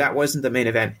event, right? That wasn't the main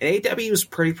event. And AEW was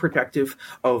pretty protective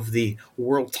of the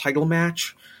world title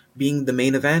match being the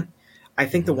main event. I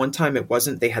think the one time it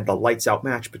wasn't, they had the lights out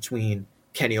match between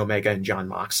Kenny Omega and Jon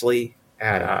Moxley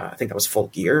at, I think that was Full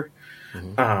Gear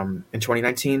in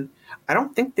 2019. I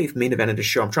don't think they've main evented a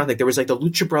show. I'm trying to think. There was like the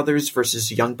Lucha Brothers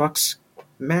versus Young Bucks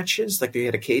matches. Like they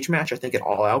had a cage match, I think, at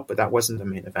All Out, but that wasn't the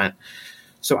main event.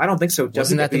 So I don't think so.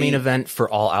 Wasn't that the main event for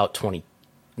All Out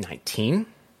 2019?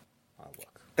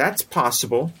 That's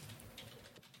possible.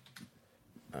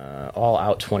 All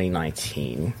Out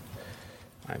 2019.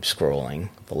 I'm scrolling.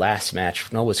 The last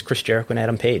match, was Chris Jericho and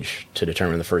Adam Page to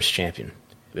determine the first champion.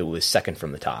 It was second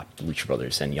from the top, the Lucha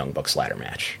Brothers and Young Bucks ladder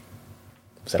match.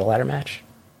 Was that a ladder match?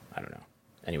 I don't know.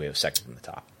 Anyway, it was second from the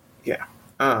top. Yeah.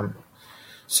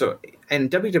 So,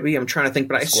 and WWE, I'm trying to think,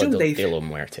 but I assume they've... De La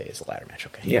Muerte is a ladder match,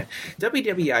 okay. Yeah.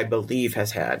 WWE, I believe,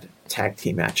 has had tag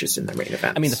team matches in their main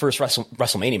events. I mean, the first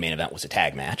WrestleMania main event was a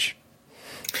tag match.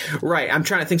 Right. I'm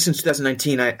trying to think since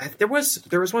 2019. There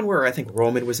was one where I think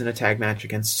Roman was in a tag match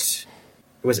against...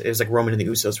 It was like Roman and the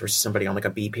Usos versus somebody on like a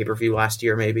B pay-per-view last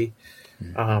year, maybe.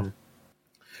 The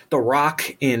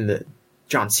Rock in the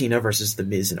John Cena versus The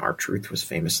Miz and R-Truth was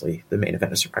famously the main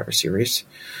event of Survivor Series.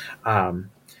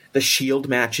 The Shield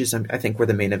matches, I think, were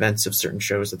the main events of certain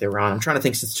shows that they were on. I'm trying to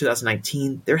think since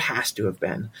 2019, there has to have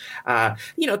been.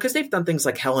 Because they've done things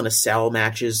like Hell in a Cell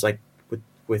matches, like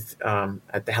with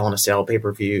at the Hell in a Cell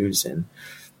pay-per-views. And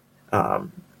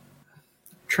I'm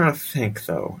trying to think,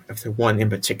 though, if the one in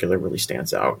particular really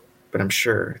stands out. But I'm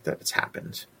sure that it's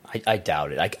happened. I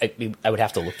doubt it. I would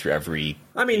have to look through every.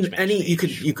 I mean,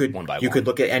 you could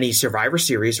look at any Survivor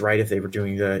Series, right? If they were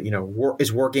doing the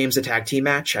is War Games a tag team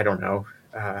match? I don't know.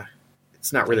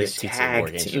 It's not really a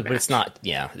tag team, but it's not.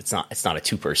 Yeah, it's not a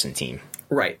 2-person team.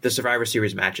 Right. The Survivor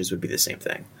Series matches would be the same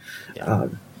thing. Yeah.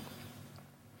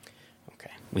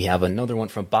 Okay. We have another one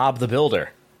from Bob the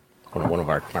Builder, one of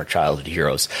our childhood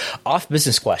heroes. Off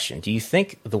business question: do you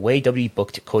think the way WWE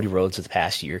booked Cody Rhodes of the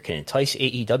past year can entice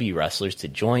AEW wrestlers to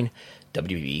join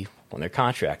WWE when their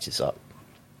contract is up?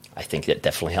 I think that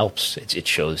definitely helps. It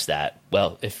shows that,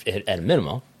 well, if at a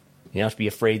minimum, you don't have to be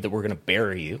afraid that we're going to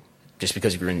bury you just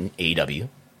because you're in AEW.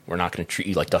 We're not going to treat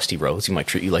you like Dusty Rhodes. We might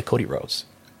treat you like Cody Rhodes.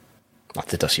 Not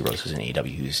that Dusty Rhodes was in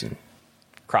AEW, who's in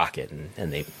Crockett,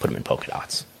 and they put him in polka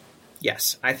dots.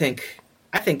 Yes, I think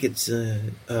it's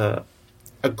a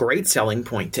great selling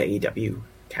point to AEW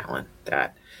talent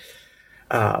that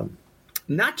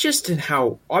not just in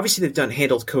how obviously they've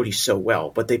handled Cody so well,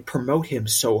 but they promote him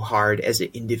so hard as an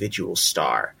individual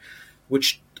star,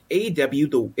 which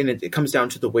AEW, and it comes down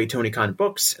to the way Tony Khan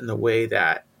books and the way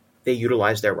that they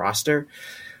utilize their roster.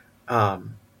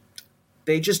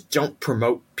 They just don't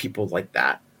promote people like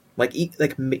that. Like you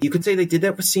could say they did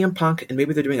that with CM Punk, and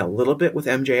maybe they're doing a little bit with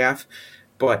MJF,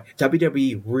 but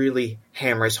WWE really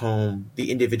hammers home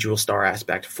the individual star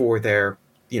aspect for their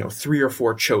 3 or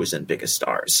 4 chosen biggest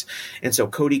stars. And so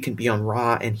Cody can be on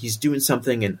Raw, and he's doing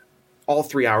something in all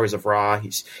 3 hours of Raw.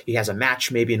 He has a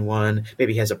match maybe in one,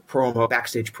 maybe he has a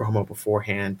backstage promo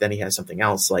beforehand, then he has something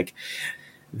else. Like,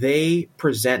 they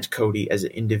present Cody as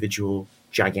an individual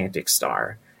gigantic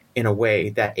star in a way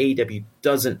that AEW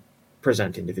doesn't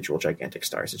present individual gigantic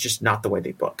stars. It's just not the way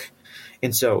they book.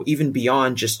 And so even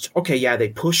beyond just, okay, yeah, they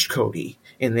pushed Cody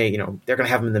and they're going to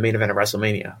have him in the main event of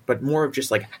WrestleMania, but more of just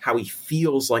like how he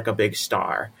feels like a big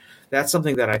star. That's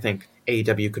something that I think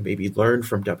AEW could maybe learn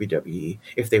from WWE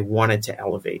if they wanted to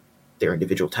elevate their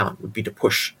individual talent, would be to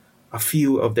push a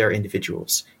few of their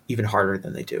individuals even harder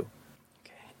than they do.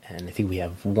 Okay. And I think we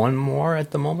have one more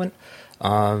at the moment.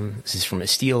 This is from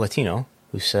Estilo Latino,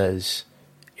 who says,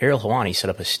 Ariel Helwani set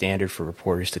up a standard for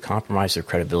reporters to compromise their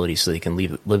credibility so they can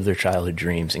live their childhood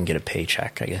dreams and get a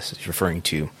paycheck. I guess he's referring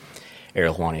to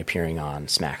Ariel Helwani appearing on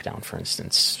SmackDown, for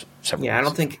instance. Yeah, I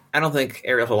don't think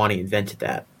Ariel Helwani invented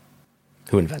that.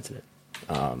 Who invented it?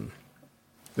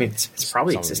 I mean, it's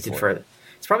probably existed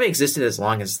it's probably existed as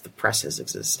long as the press has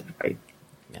existed, right?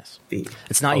 Yes.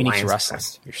 It's not unique to wrestling,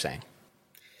 you're saying.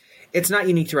 It's not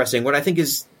unique to wrestling. What I think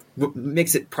is what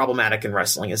makes it problematic in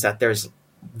wrestling is that there's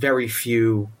very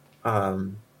few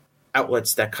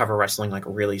outlets that cover wrestling like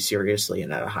really seriously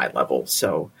and at a high level.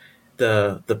 So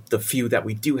the few that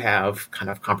we do have kind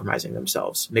of compromising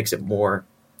themselves makes it more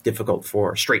difficult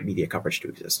for straight media coverage to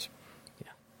exist.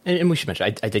 Yeah. And we should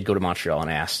mention, I did go to Montreal and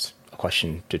I asked a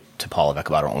question to Paul Levesque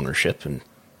about our ownership, and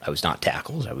I was not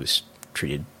tackled. I was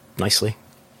treated nicely.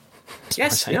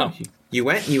 Yes, you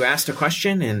went, you asked a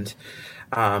question, and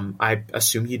I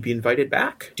assume you'd be invited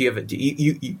back. Do you have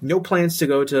no plans to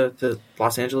go to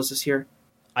Los Angeles this year?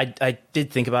 I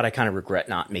did think about it. I kind of regret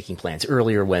not making plans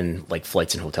earlier when like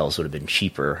flights and hotels would have been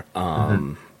cheaper.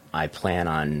 I plan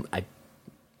on,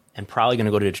 I'm probably going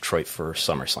to go to Detroit for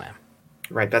SummerSlam.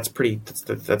 Right.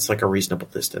 That's like a reasonable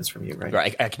distance from you, right?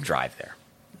 Right. I can drive there.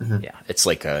 Yeah. It's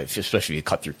like, especially if you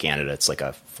cut through Canada, it's like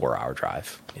a 4-hour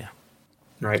drive. Yeah.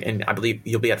 Right. And I believe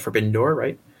you'll be at Forbidden Door,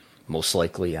 right? Most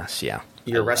likely, yes. Yeah.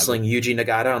 You're wrestling Yuji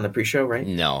Nagata on the pre-show, right?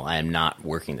 No, I am not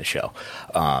working the show.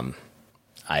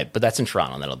 But that's in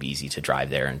Toronto, and that'll be easy to drive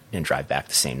there and drive back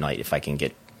the same night if I can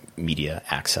get media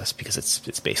access, because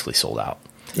it's basically sold out.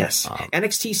 Yes.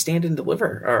 NXT Stand and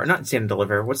Deliver, or not Stand and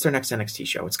Deliver. What's their next NXT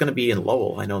show? It's going to be in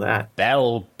Lowell. I know that.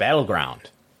 Battleground.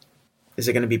 Is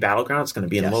it going to be Battleground? It's going to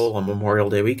be in Lowell on Memorial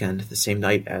Day weekend, the same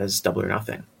night as Double or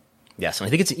Nothing. Yes, and I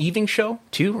think it's an evening show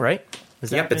too, right?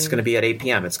 Yep, it's going to be at 8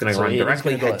 p.m. It's going to run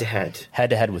directly head-to-head.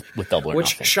 Head-to-head with Double or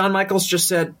Nothing. Which Shawn Michaels just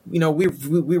said, we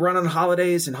run on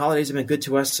holidays, and holidays have been good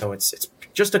to us, so it's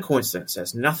just a coincidence. It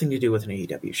has nothing to do with an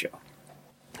AEW show.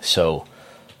 So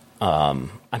I'm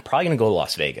probably going to go to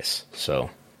Las Vegas. So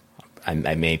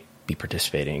I may be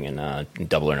participating in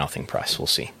Double or Nothing press. We'll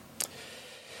see.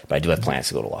 But I do have plans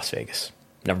to go to Las Vegas.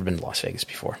 Never been to Las Vegas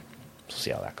before. We'll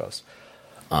see how that goes.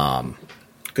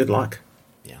 Good luck.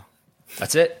 Yeah.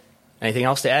 That's it. Anything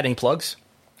else to add? Any plugs?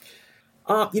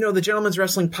 The Gentleman's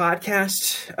Wrestling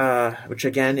Podcast, which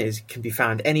again can be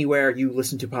found anywhere you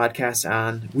listen to podcasts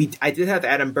on. I did have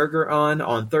Adam Berger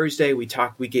on Thursday. We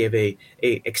gave a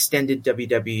extended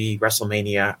WWE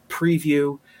WrestleMania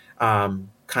preview.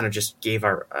 Kind of just gave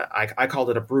I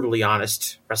called it a brutally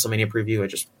honest WrestleMania preview. I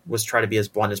just was trying to be as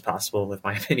blunt as possible with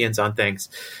my opinions on things.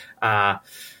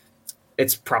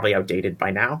 It's probably outdated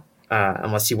by now.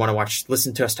 Unless you want to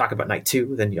listen to us talk about Night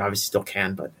 2, then you obviously still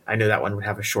can. But I know that one would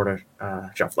have a shorter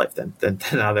shelf life than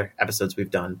other episodes we've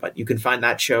done. But you can find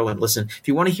that show and listen. If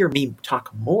you want to hear me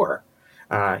talk more,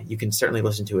 you can certainly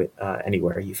listen to it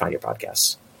anywhere you find your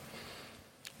podcasts.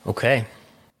 Okay.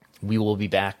 We will be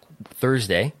back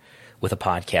Thursday with a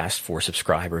podcast for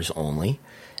subscribers only.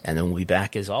 And then we'll be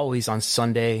back, as always, on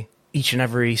Sunday, each and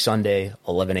every Sunday,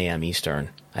 11 a.m. Eastern.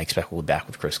 I expect we'll be back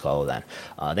with Chris Cullo then.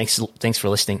 Thanks for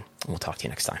listening, and we'll talk to you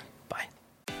next time. Bye.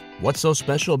 What's so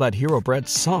special about Hero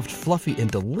Bread's soft, fluffy, and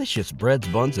delicious breads,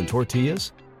 buns, and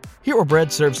tortillas? Hero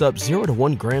Bread serves up 0 to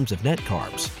 1 grams of net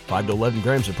carbs, 5 to 11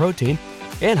 grams of protein,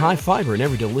 and high fiber in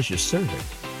every delicious serving.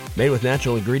 Made with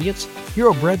natural ingredients,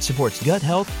 Hero Bread supports gut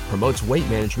health, promotes weight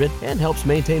management, and helps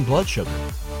maintain blood sugar.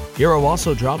 Hero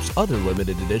also drops other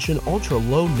limited edition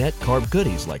ultra-low net carb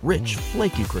goodies like rich,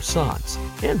 flaky croissants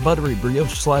and buttery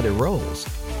brioche slider rolls.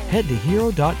 Head to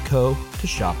hero.co to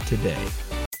shop today.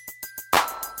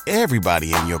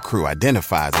 Everybody in your crew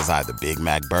identifies as either Big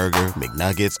Mac Burger,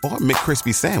 McNuggets, or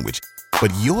McCrispy Sandwich.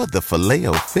 But you're the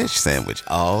Filet-O-Fish Sandwich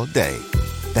all day.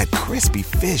 That crispy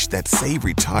fish, that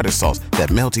savory tartar sauce, that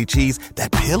melty cheese,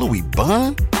 that pillowy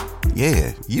bun.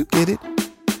 Yeah, you get it.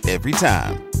 Every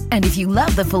time. And if you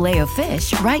love the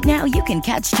Filet-O-Fish, right now you can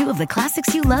catch 2 of the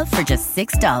classics you love for just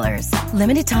 $6.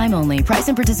 Limited time only. Price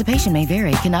and participation may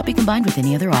vary. Cannot be combined with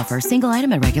any other offer. Single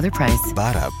item at regular price.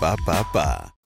 Ba-da-ba-ba-ba.